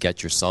things to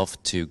get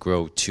yourself to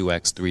grow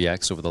 2x,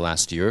 3x over the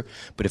last year.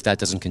 But if that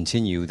doesn't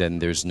continue, then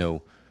there's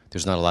not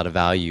a lot of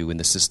value in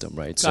the system,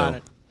 right? Got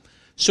it.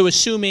 So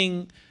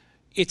assuming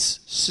it's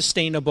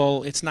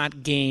sustainable, it's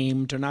not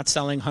gamed, they're not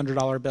selling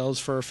 $100 bills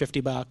for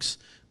 $50.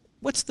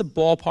 What's the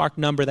ballpark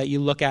number that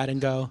you look at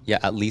and go? Yeah,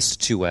 at least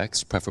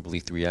 2x,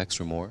 preferably 3x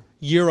or more.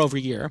 Year over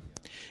year,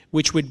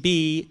 which would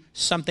be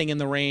something in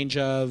the range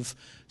of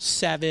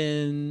 6,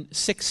 7,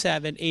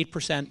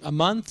 8% a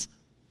month,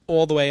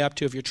 all the way up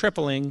to, if you're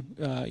tripling,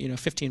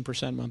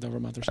 15% month over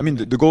month or something. I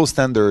mean, the gold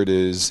standard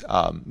is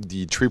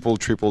the triple,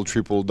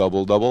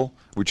 double,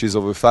 which is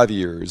over 5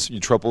 years. You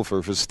triple for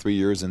the first 3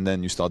 years, and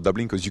then you start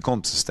doubling because you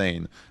can't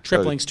sustain.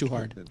 Tripling's too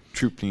hard.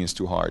 Tripling is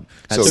too hard.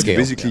 At So scale,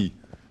 basically,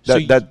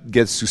 that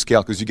gets to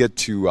scale because you get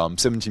to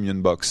 $70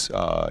 million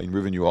in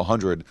revenue, or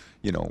 100,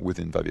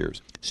 within 5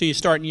 years. So you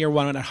start in year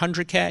one at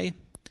 100K,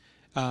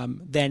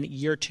 then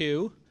year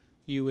two,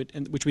 which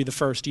would be the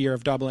first year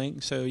of doubling.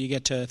 So you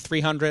get to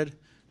 300,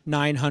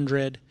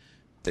 900.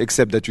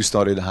 Except that you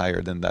started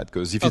higher than that,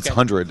 because if it's Okay.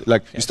 100,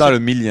 you start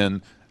 1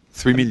 million,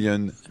 3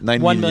 million,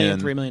 9 1 million, million,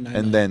 3 million, 9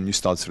 and million. then you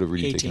start sort of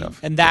really 18. taking off.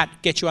 And that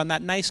gets you on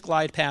that nice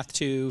glide path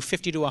to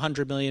 50 to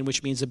 100 million,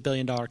 which means $1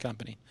 billion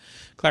company.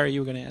 Clara,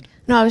 you were going to add?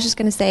 No, I was just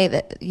going to say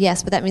that,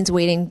 yes, but that means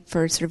waiting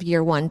for sort of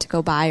year one to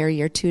go by or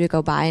year two to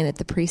go by, and at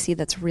the pre-seed,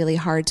 that's really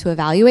hard to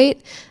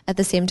evaluate. At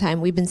the same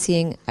time, we've been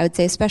seeing, I would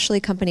say,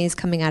 especially companies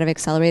coming out of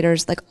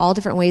accelerators, like all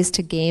different ways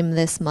to game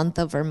this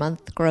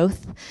month-over-month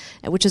growth,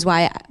 which is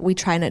why we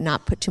try to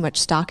not put too much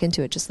stock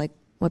into it, just like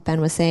what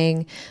Ben was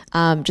saying,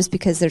 just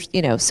because there's,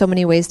 so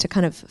many ways to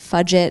kind of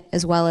fudge it,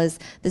 as well as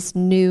this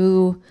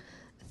new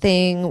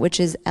thing, which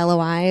is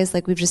LOIs.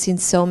 Like we've just seen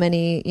so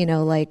many,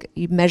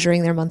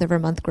 measuring their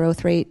month-over-month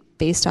growth rate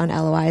based on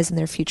LOIs and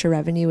their future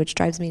revenue, which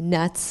drives me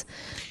nuts.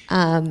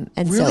 And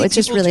Really? so it's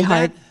just People really do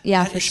hard. that?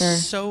 Yeah, That for is sure.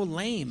 so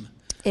lame.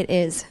 It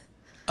is.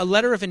 A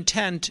letter of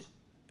intent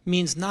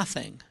means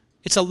nothing.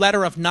 It's a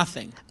letter of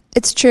nothing.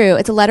 It's true.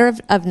 It's a letter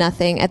of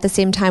nothing. At the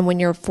same time, when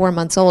you're 4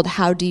 months old,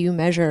 how do you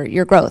measure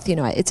your growth?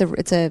 It's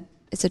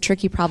a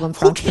tricky problem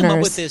for Who entrepreneurs. came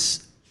up with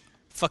this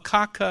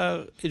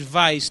fakaka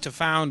advice to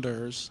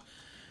founders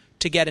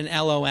to get an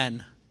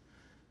LON?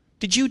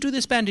 Did you do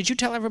this, Ben? Did you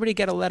tell everybody to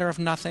get a letter of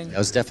nothing? That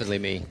was definitely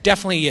me.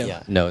 Definitely you.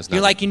 Yeah, no, it's not.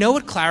 You're like,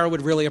 what Clara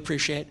would really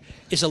appreciate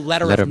is a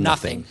letter of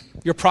nothing.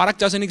 Your product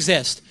doesn't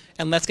exist,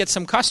 and let's get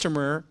some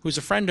customer who's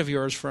a friend of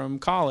yours from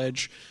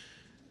college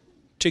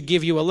to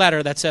give you a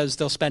letter that says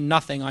they'll spend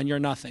nothing on your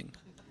nothing.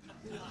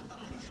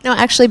 No,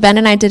 actually, Ben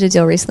and I did a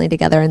deal recently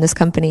together, and this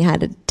company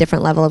had a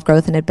different level of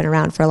growth and had been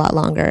around for a lot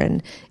longer.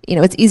 And,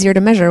 it's easier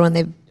to measure when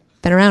they've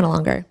been around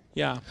longer.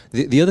 Yeah.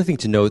 The other thing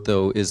to note,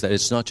 though, is that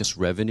it's not just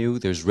revenue.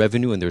 There's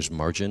revenue and there's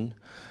margin.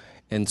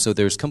 And so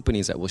there's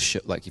companies that will show,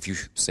 like if you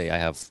say I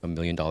have $1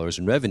 million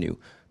in revenue,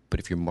 but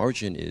if your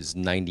margin is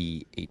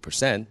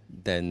 98%,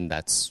 then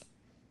that's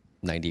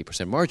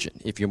 98% margin.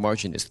 If your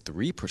margin is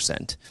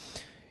 3%,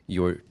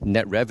 your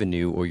net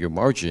revenue or your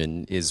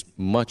margin is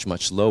much,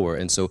 much lower.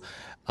 And so,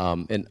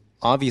 and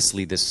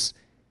obviously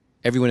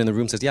everyone in the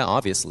room says, yeah,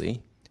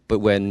 obviously. But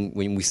when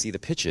we see the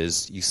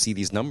pitches, you see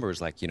these numbers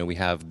like, we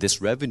have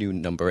this revenue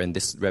number and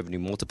this revenue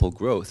multiple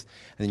growth.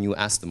 And then you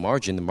ask the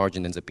margin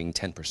ends up being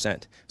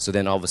 10%. So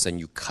then all of a sudden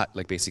you cut,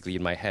 like basically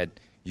in my head,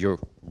 your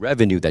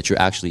revenue that you're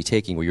actually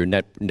taking, or your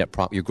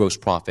your gross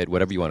profit,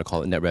 whatever you want to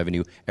call it, net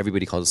revenue,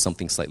 everybody calls it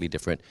something slightly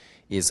different,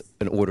 is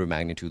an order of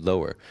magnitude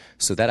lower.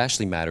 So that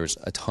actually matters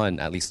a ton,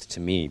 at least to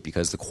me,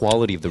 because the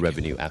quality of the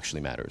revenue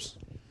actually matters.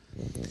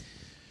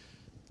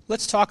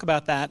 Let's talk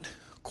about that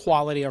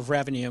quality of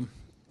revenue.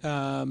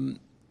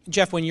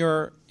 Jeff, when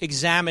you're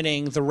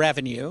examining the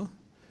revenue,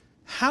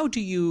 how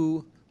do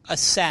you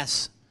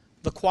assess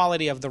the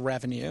quality of the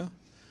revenue?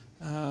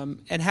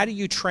 And how do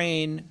you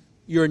train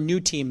your new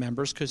team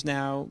members? Because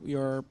now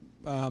you're,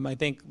 I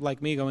think,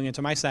 like me, going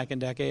into my second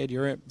decade,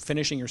 you're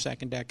finishing your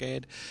second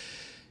decade.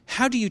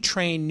 How do you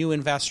train new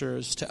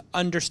investors to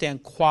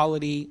understand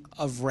quality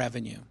of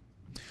revenue?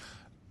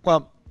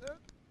 Well,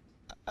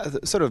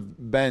 sort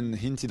of Ben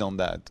hinted on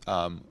that.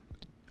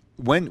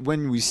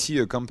 When we see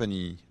a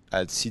company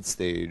at seed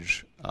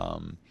stage,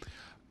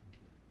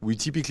 we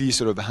typically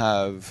sort of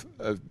have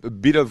a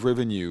bit of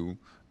revenue.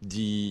 The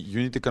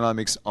unit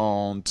economics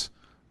aren't,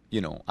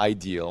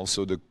 ideal.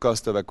 So the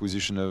cost of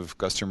acquisition of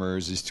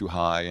customers is too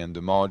high, and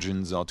the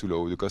margins are too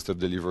low. The cost of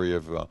delivery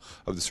of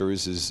the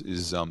services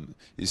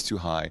is too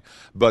high.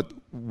 But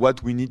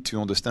what we need to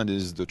understand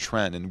is the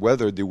trend and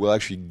whether they will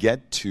actually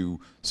get to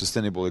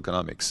sustainable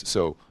economics.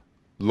 So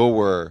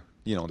lower,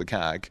 the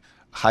CAC,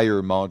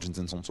 higher margins,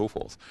 and so on and so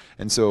forth.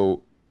 And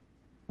so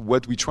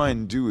what we try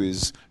and do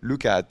is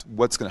look at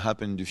what's going to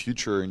happen in the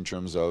future in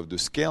terms of the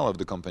scale of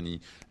the company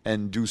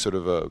and do sort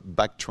of a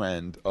back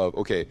trend of,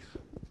 okay,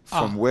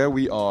 from where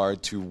we are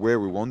to where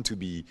we want to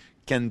be,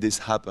 can this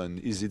happen?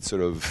 Is it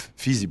sort of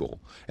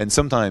feasible? And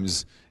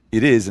sometimes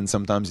it is and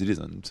sometimes it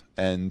isn't.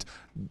 And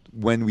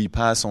when we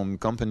pass on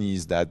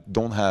companies that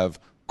don't have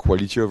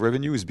quality of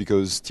revenue is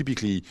because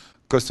typically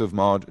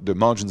the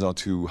margins are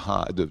too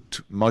high,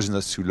 margins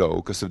are too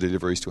low, cost of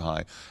delivery is too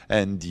high,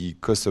 and the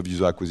cost of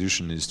user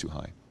acquisition is too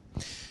high.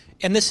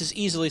 And this is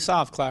easily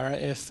solved, Clara.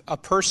 If a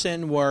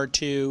person were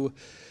to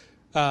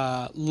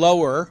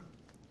lower,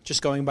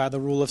 just going by the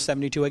rule of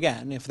 72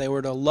 again, if they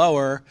were to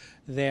lower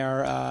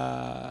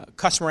their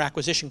customer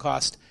acquisition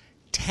cost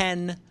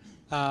 10%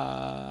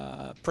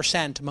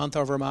 month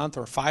over month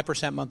or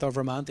 5% month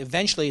over month,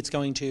 eventually it's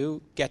going to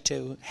get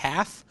to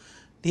half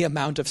the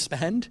amount of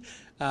spend.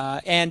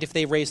 And if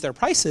they raise their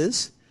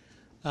prices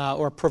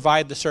or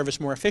provide the service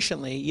more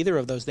efficiently, either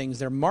of those things,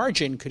 their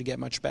margin could get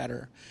much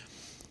better.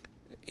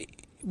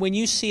 When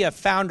you see a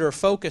founder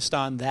focused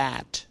on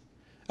that,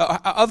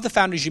 of the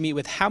founders you meet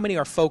with, how many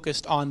are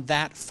focused on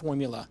that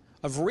formula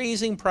of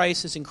raising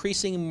prices,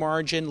 increasing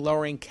margin,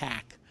 lowering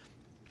CAC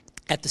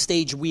at the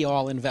stage we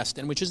all invest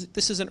in, which is,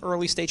 this is an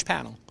early stage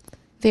panel?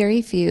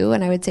 Very few,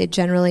 and I would say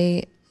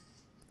generally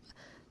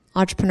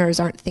entrepreneurs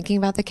aren't thinking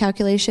about the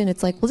calculation.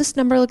 It's like, well, this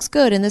number looks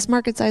good, and this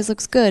market size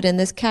looks good, and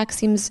this CAC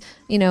seems,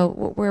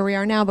 where we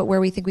are now, but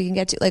where we think we can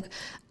get to. Like,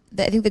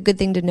 I think the good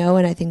thing to know,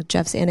 and I think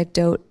Jeff's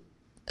anecdote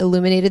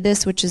illuminated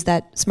this, which is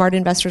that smart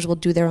investors will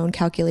do their own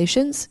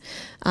calculations.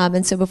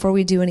 And so before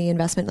we do any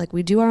investment, like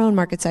we do our own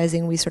market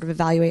sizing, we sort of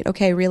evaluate,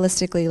 okay,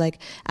 realistically, like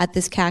at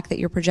this CAC that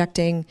you're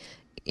projecting,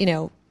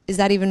 is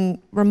that even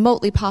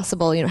remotely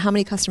possible? How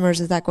many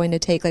customers is that going to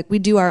take? Like we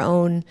do our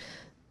own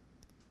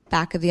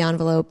back of the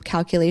envelope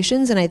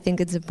calculations. And I think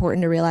it's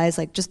important to realize,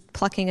 like, just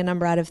plucking a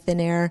number out of thin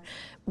air,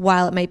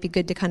 while it might be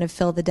good to kind of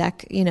fill the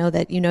deck,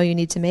 that you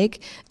need to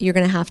make, you're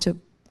going to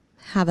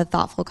have a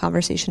thoughtful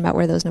conversation about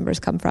where those numbers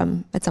come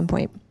from at some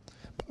point.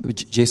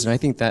 Jason, I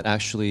think that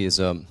actually is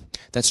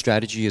that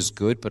strategy is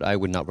good, but I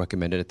would not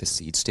recommend it at the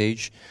seed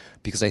stage,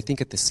 because I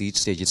think at the seed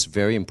stage it's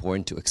very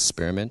important to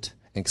experiment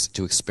and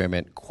to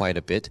experiment quite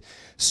a bit.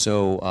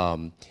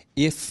 So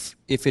if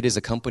it is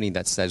a company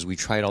that says we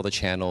tried all the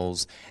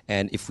channels,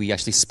 and if we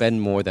actually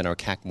spend more, then our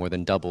CAC more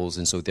than doubles,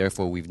 and so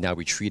therefore we've now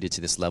retreated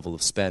to this level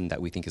of spend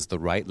that we think is the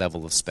right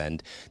level of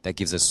spend that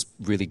gives us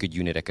really good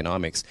unit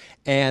economics,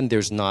 and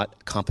there's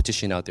not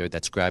competition out there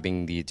that's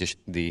grabbing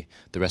the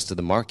rest of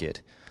the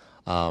market,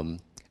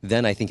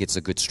 then I think it's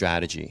a good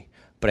strategy.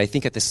 But I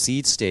think at the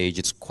seed stage,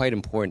 it's quite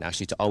important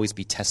actually to always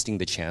be testing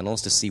the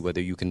channels to see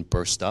whether you can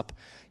burst up.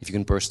 If you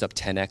can burst up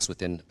 10x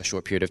within a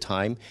short period of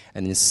time,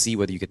 and then see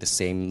whether you get the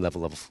same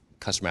level of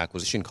customer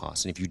acquisition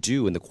costs. And if you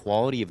do, and the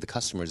quality of the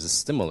customers is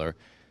similar,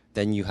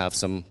 then you have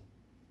some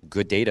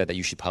good data that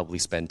you should probably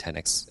spend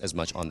 10x as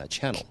much on that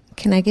channel.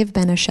 Can I give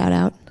Ben a shout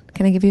out?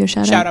 Can I give you a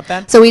shout out? Shout out,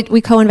 Ben. So we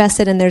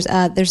co-invested, and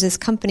there's this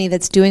company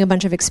that's doing a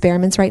bunch of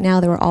experiments right now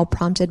that were all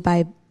prompted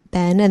by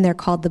Ben, and they're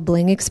called the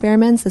Bling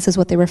experiments. This is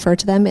what they refer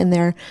to them in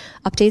their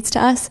updates to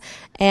us.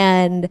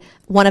 And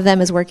one of them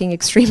is working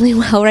extremely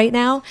well right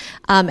now,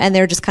 and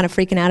they're just kind of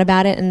freaking out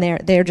about it. And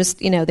they're just,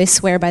 they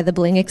swear by the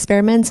Bling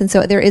experiments. And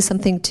so there is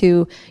something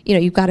to,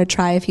 you've got to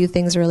try a few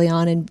things early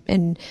on.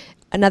 And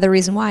another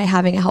reason why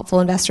having a helpful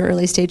investor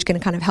early stage can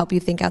kind of help you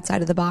think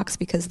outside of the box,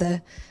 because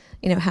the,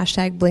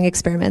 hashtag Bling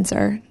experiments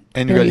are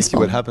And in reality,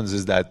 what happens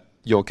is that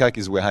your CAC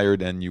is way higher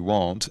than you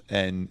want,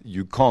 and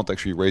you can't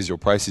actually raise your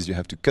prices. You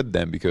have to cut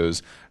them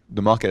because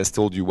the market has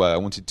told you, well, I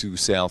wanted to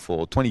sell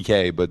for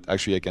 20K, but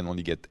actually I can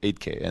only get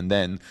 8K, and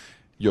then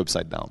you're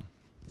upside down.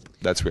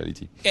 That's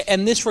reality.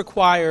 And this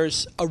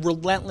requires a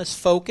relentless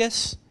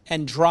focus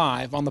and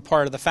drive on the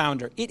part of the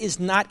founder. It is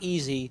not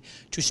easy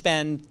to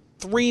spend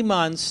 3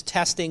 months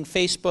testing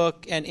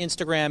Facebook and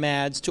Instagram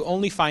ads to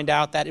only find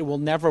out that it will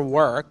never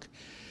work,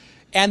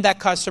 and that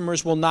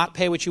customers will not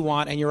pay what you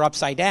want, and you're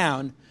upside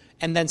down,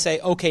 and then say,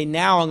 okay,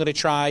 now I'm going to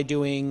try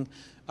doing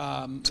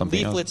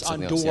leaflets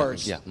on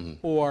doors,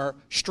 or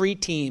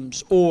street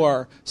teams,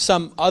 or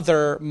some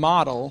other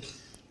model.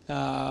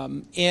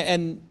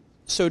 And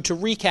so to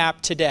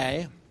recap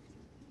today,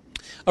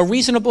 a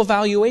reasonable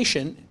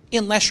valuation,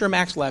 unless you're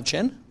Max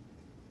Levchin.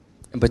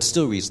 But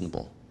still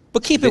reasonable.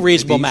 But keep it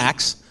reasonable,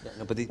 Max.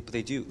 No, but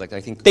they do. Like,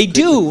 I think they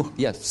do.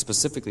 Yeah,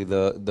 specifically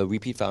the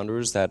repeat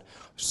founders that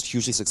are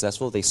hugely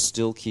successful, they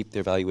still keep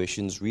their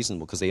valuations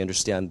reasonable because they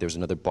understand there's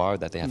another bar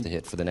that they have to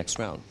hit for the next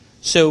round.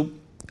 So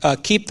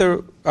keep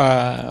the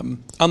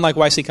unlike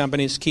YC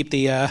companies, keep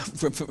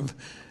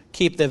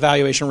the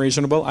valuation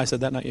reasonable. I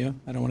said that, not you.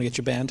 I don't want to get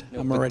you banned.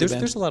 No, I'm already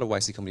banned. There's a lot of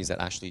YC companies that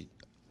actually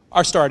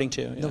are starting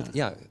to. Yeah. No,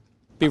 yeah.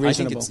 Be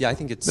reasonable. I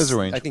think it's there's a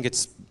range. I think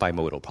it's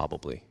bimodal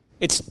probably.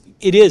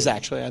 It is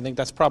actually. I think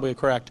that's probably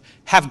correct.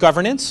 Have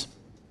governance.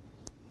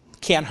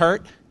 Can't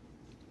hurt.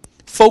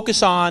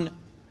 Focus on,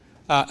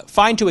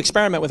 fine to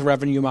experiment with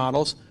revenue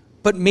models,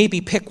 but maybe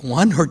pick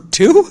one or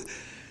two.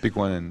 Pick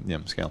one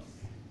and scale.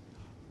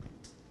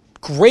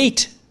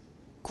 Great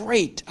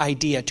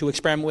idea to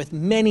experiment with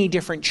many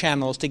different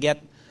channels to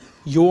get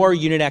your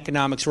unit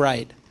economics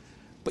right.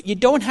 But you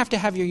don't have to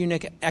have your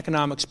unit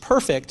economics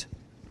perfect.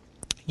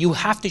 You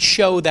have to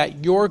show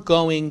that you're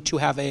going to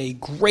have a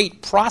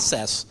great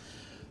process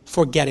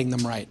for getting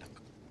them right.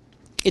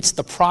 It's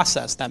the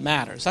process that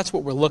matters. That's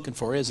what we're looking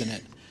for, isn't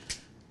it?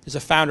 Is a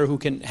founder who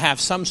can have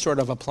some sort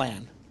of a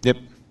plan. Yep.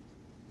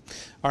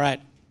 All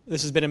right.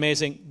 This has been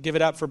amazing. Give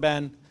it up for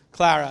Ben,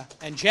 Clara,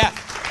 and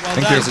Jeff. Well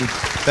Thank done. you.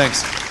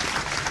 Thanks.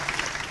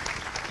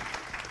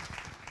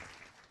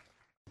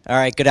 All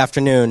right, good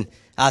afternoon.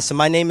 So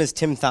my name is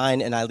Tim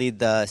Thyne, and I lead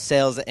the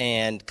sales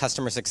and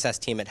customer success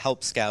team at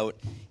Help Scout.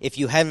 If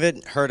you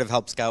haven't heard of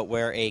Help Scout,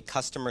 we're a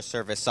customer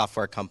service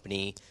software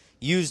company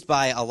used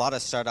by a lot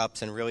of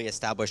startups and really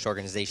established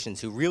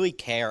organizations who really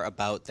care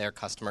about their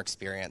customer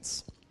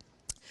experience.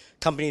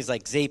 Companies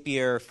like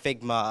Zapier,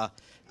 Figma,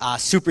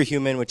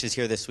 Superhuman, which is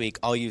here this week,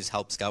 all use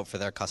Help Scout for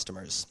their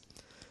customers.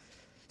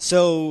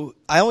 So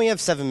I only have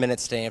 7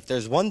 minutes today. If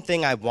there's one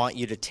thing I want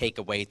you to take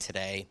away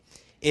today,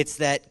 it's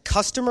that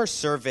customer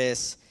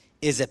service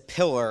is a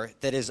pillar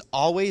that is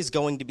always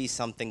going to be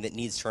something that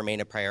needs to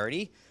remain a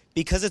priority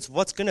because it's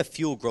what's going to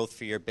fuel growth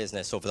for your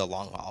business over the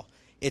long haul.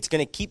 It's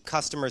going to keep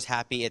customers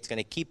happy. It's going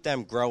to keep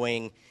them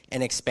growing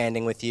and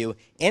expanding with you,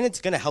 and it's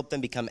going to help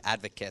them become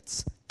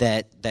advocates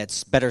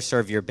that's better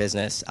serve your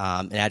business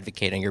and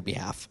advocate on your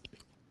behalf.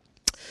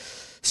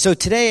 So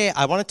today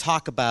I want to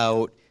talk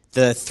about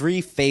the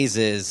 3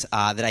 phases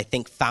that I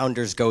think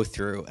founders go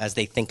through as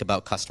they think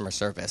about customer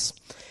service.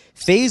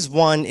 Phase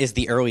 1 is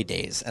the early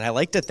days, and I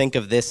like to think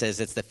of this as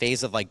it's the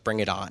phase of like bring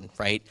it on,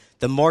 right?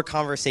 The more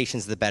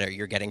conversations, the better.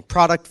 You're getting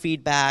product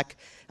feedback,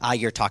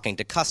 you're talking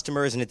to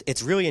customers, and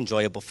it's really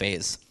enjoyable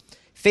phase.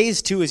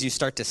 Phase 2 is you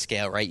start to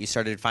scale, right? You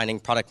started finding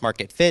product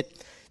market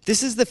fit.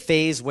 This is the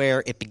phase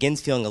where it begins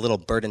feeling a little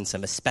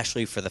burdensome,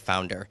 especially for the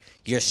founder.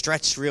 You're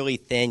stretched really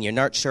thin, you're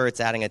not sure it's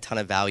adding a ton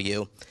of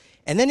value.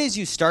 And then as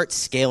you start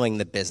scaling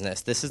the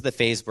business, this is the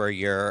phase where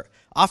you're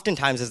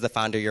oftentimes as the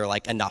founder, you're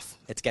like, enough.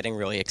 It's getting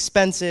really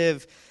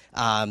expensive.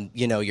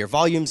 Your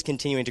volume's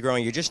continuing to grow,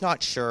 and you're just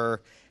not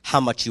sure how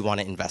much you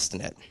want to invest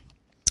in it.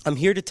 I'm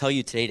here to tell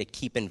you today to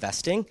keep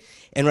investing.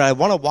 And what I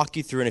want to walk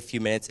you through in a few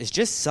minutes is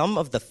just some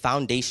of the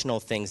foundational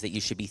things that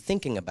you should be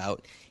thinking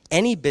about.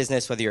 Any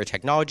business, whether you're a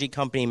technology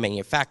company,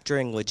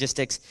 manufacturing,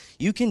 logistics,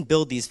 you can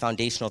build these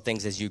foundational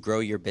things as you grow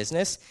your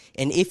business.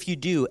 And if you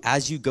do,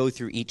 as you go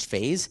through each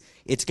phase,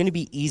 it's going to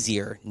be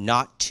easier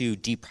not to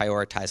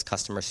deprioritize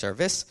customer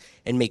service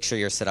and make sure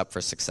you're set up for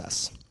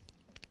success.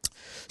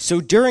 So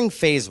during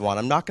phase 1,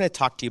 I'm not going to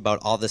talk to you about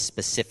all the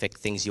specific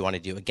things you want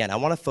to do. Again, I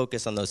want to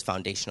focus on those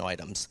foundational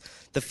items.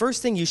 The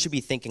first thing you should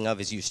be thinking of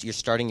as you're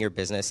starting your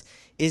business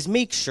is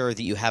make sure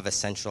that you have a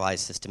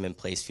centralized system in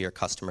place for your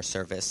customer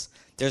service.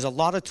 There's a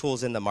lot of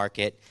tools in the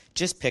market.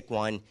 Just pick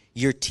one.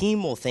 Your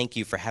team will thank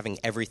you for having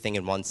everything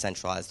in one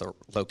centralized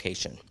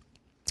location.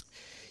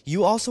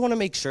 You also want to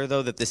make sure,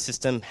 though, that the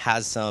system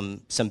has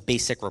some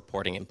basic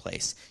reporting in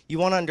place. You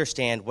want to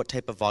understand what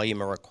type of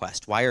volume or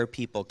request. Why are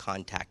people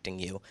contacting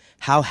you?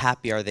 How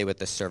happy are they with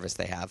the service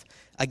they have?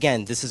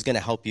 Again, this is going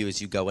to help you as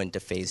you go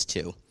into phase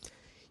 2.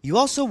 You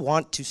also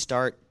want to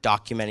start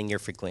documenting your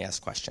frequently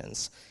asked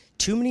questions.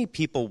 Too many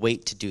people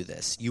wait to do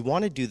this. You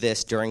want to do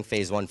this during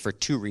phase 1 for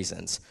 2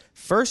 reasons.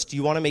 First,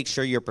 you want to make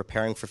sure you're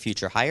preparing for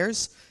future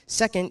hires.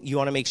 Second, you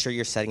want to make sure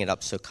you're setting it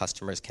up so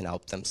customers can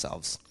help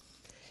themselves.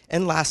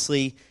 And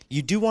lastly,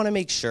 you do want to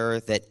make sure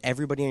that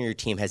everybody on your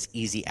team has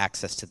easy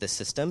access to the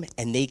system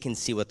and they can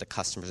see what the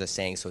customers are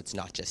saying so it's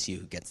not just you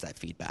who gets that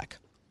feedback.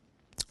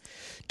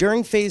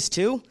 During phase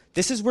 2,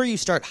 this is where you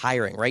start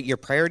hiring, right? Your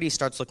priority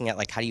starts looking at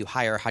like how do you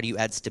hire, how do you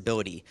add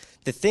stability.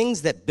 The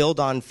things that build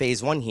on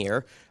phase 1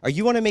 here are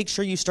you want to make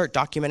sure you start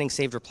documenting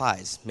saved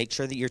replies. Make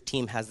sure that your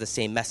team has the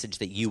same message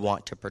that you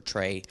want to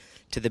portray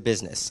to the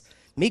business.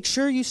 Make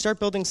sure you start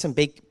building some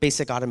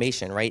basic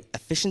automation, right?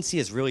 Efficiency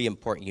is really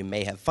important. You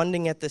may have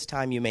funding at this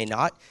time, you may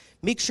not.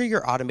 Make sure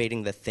you're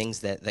automating the things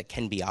that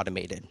can be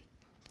automated.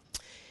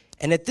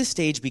 And at this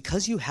stage,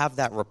 because you have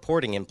that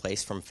reporting in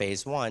place from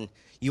phase 1,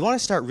 you want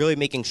to start really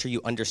making sure you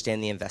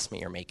understand the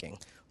investment you're making.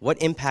 What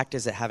impact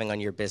is it having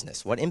on your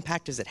business? What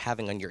impact is it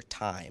having on your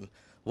time?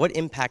 What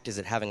impact is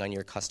it having on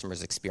your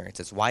customers'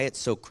 experiences? Why it's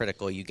so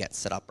critical you get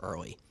set up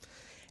early.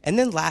 And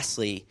then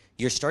lastly,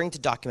 you're starting to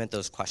document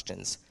those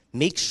questions.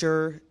 Make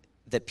sure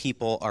that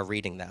people are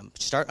reading them.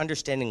 Start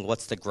understanding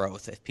what's the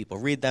growth. If people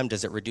read them,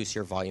 does it reduce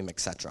your volume,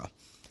 etc.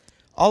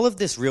 All of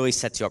this really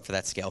sets you up for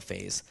that scale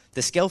phase.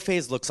 The scale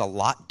phase looks a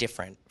lot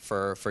different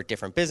for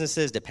different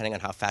businesses depending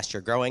on how fast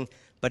you're growing.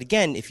 But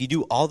again, if you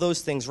do all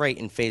those things right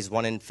in phase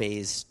 1 and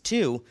phase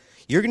 2,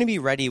 you're going to be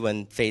ready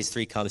when phase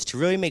 3 comes to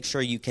really make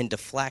sure you can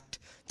deflect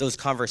those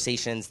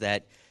conversations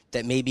that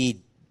maybe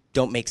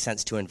don't make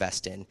sense to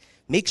invest in.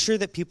 Make sure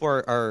that people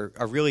are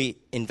really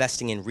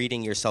investing in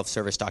reading your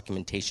self-service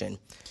documentation.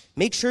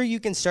 Make sure you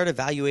can start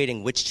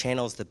evaluating which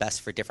channel is the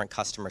best for different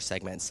customer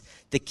segments.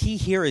 The key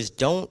here is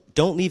don't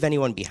leave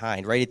anyone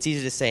behind, right? It's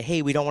easy to say,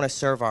 hey, we don't want to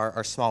serve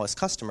our smallest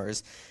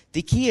customers.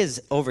 The key is,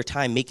 over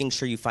time, making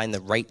sure you find the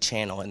right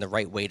channel and the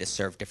right way to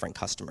serve different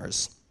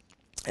customers.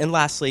 And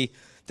lastly,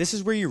 this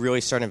is where you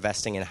really start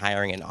investing in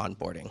hiring and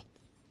onboarding.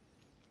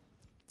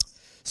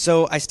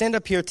 So I stand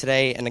up here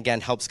today, and again,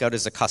 Help Scout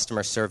is a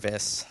customer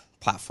service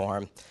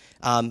platform.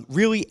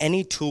 Really,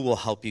 any tool will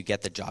help you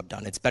get the job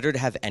done. It's better to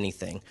have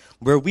anything.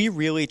 Where we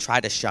really try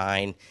to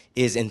shine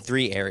is in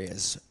 3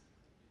 areas.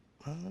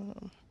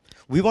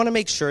 We want to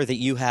make sure that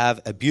you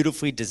have a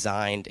beautifully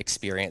designed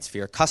experience for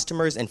your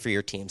customers and for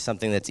your team,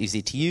 something that's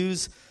easy to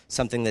use,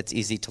 something that's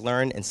easy to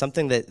learn, and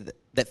something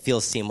that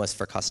feels seamless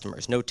for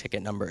customers. No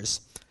ticket numbers.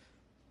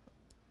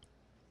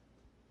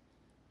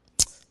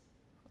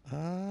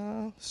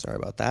 Sorry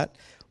about that.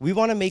 We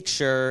want to make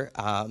sure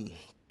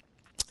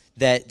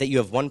that you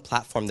have one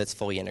platform that's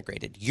fully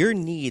integrated. Your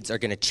needs are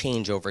going to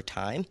change over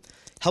time.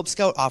 Help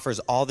Scout offers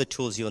all the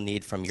tools you'll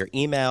need, from your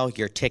email,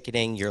 your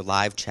ticketing, your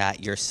live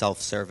chat, your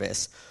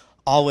self-service,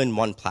 all in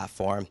one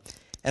platform.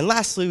 And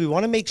lastly, we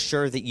want to make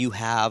sure that you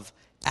have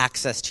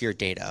access to your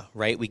data,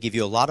 right? We give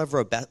you a lot of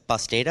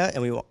robust data,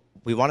 and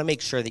we want to make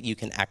sure that you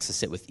can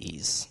access it with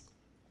ease.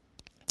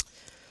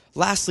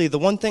 Lastly, the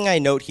one thing I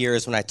note here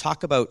is when I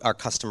talk about our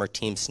customer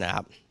Team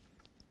Snap,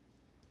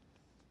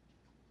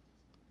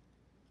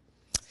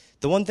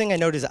 the one thing I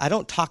note is I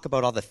don't talk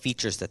about all the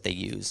features that they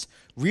use.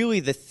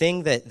 Really, the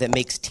thing that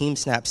makes Team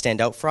Snap stand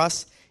out for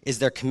us is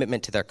their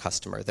commitment to their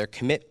customer, their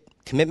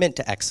commitment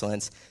to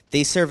excellence.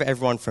 They serve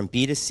everyone from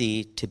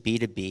B2C to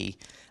B2B,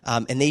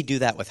 and they do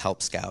that with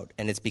Help Scout,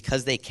 and it's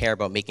because they care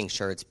about making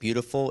sure it's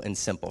beautiful and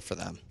simple for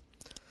them.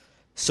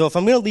 So if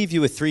I'm going to leave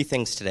you with three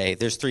things today,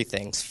 there's three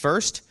things.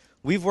 First,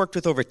 we've worked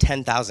with over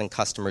 10,000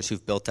 customers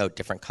who've built out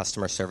different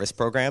customer service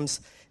programs.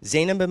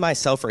 Zainab and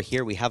myself are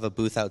here. We have a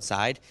booth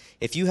outside.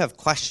 If you have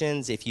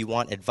questions, if you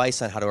want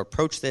advice on how to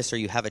approach this, or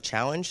you have a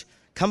challenge,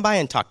 come by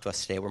and talk to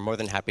us today. We're more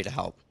than happy to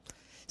help.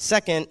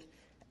 Second,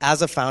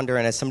 as a founder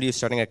and as somebody who's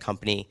starting a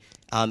company,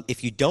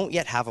 if you don't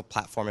yet have a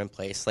platform in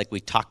place like we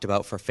talked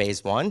about for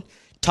phase one,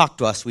 talk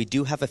to us. We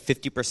do have a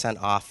 50%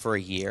 off for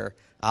a year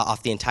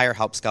off the entire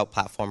Help Scout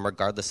platform,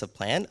 regardless of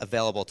plan,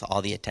 available to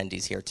all the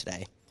attendees here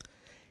today.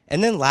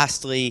 And then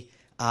lastly,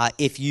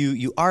 if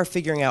you are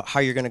figuring out how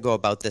you're going to go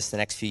about this the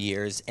next few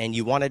years and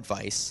you want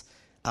advice,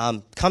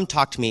 come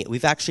talk to me.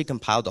 We've actually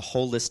compiled a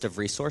whole list of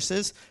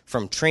resources,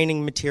 from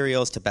training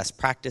materials to best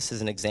practices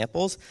and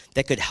examples,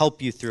 that could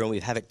help you through, and we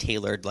have it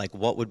tailored, like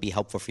what would be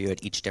helpful for you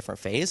at each different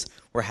phase.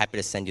 We're happy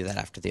to send you that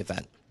after the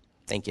event.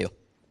 Thank you.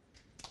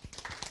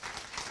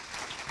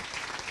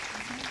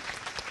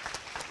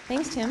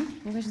 Thanks, Tim.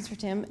 Any questions for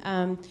Tim?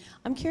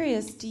 I'm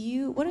curious,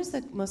 what is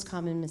the most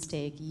common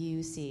mistake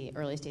you see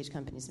early stage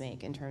companies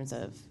make in terms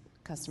of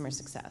customer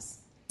success?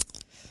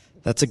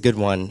 That's a good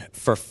one.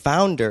 For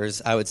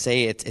founders, I would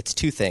say it's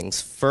two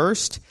things.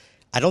 First,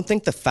 I don't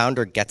think the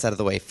founder gets out of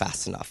the way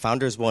fast enough.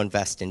 Founders will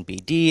invest in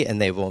BD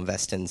and they will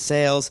invest in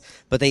sales,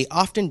 but they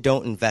often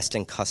don't invest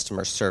in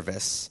customer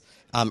service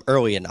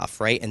early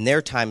enough, right? And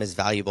their time is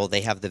valuable.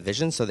 They have the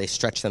vision, so they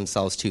stretch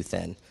themselves too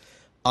thin.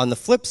 On the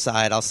flip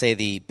side, I'll say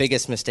the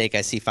biggest mistake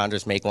I see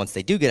founders make once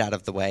they do get out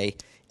of the way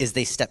is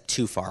they step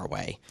too far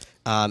away,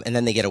 and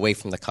then they get away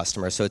from the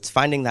customer. So it's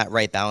finding that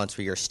right balance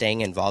where you're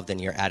staying involved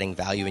and you're adding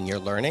value and you're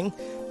learning,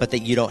 but that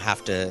you don't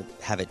have to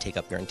have it take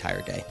up your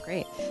entire day.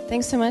 Great.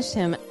 Thanks so much,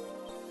 Tim.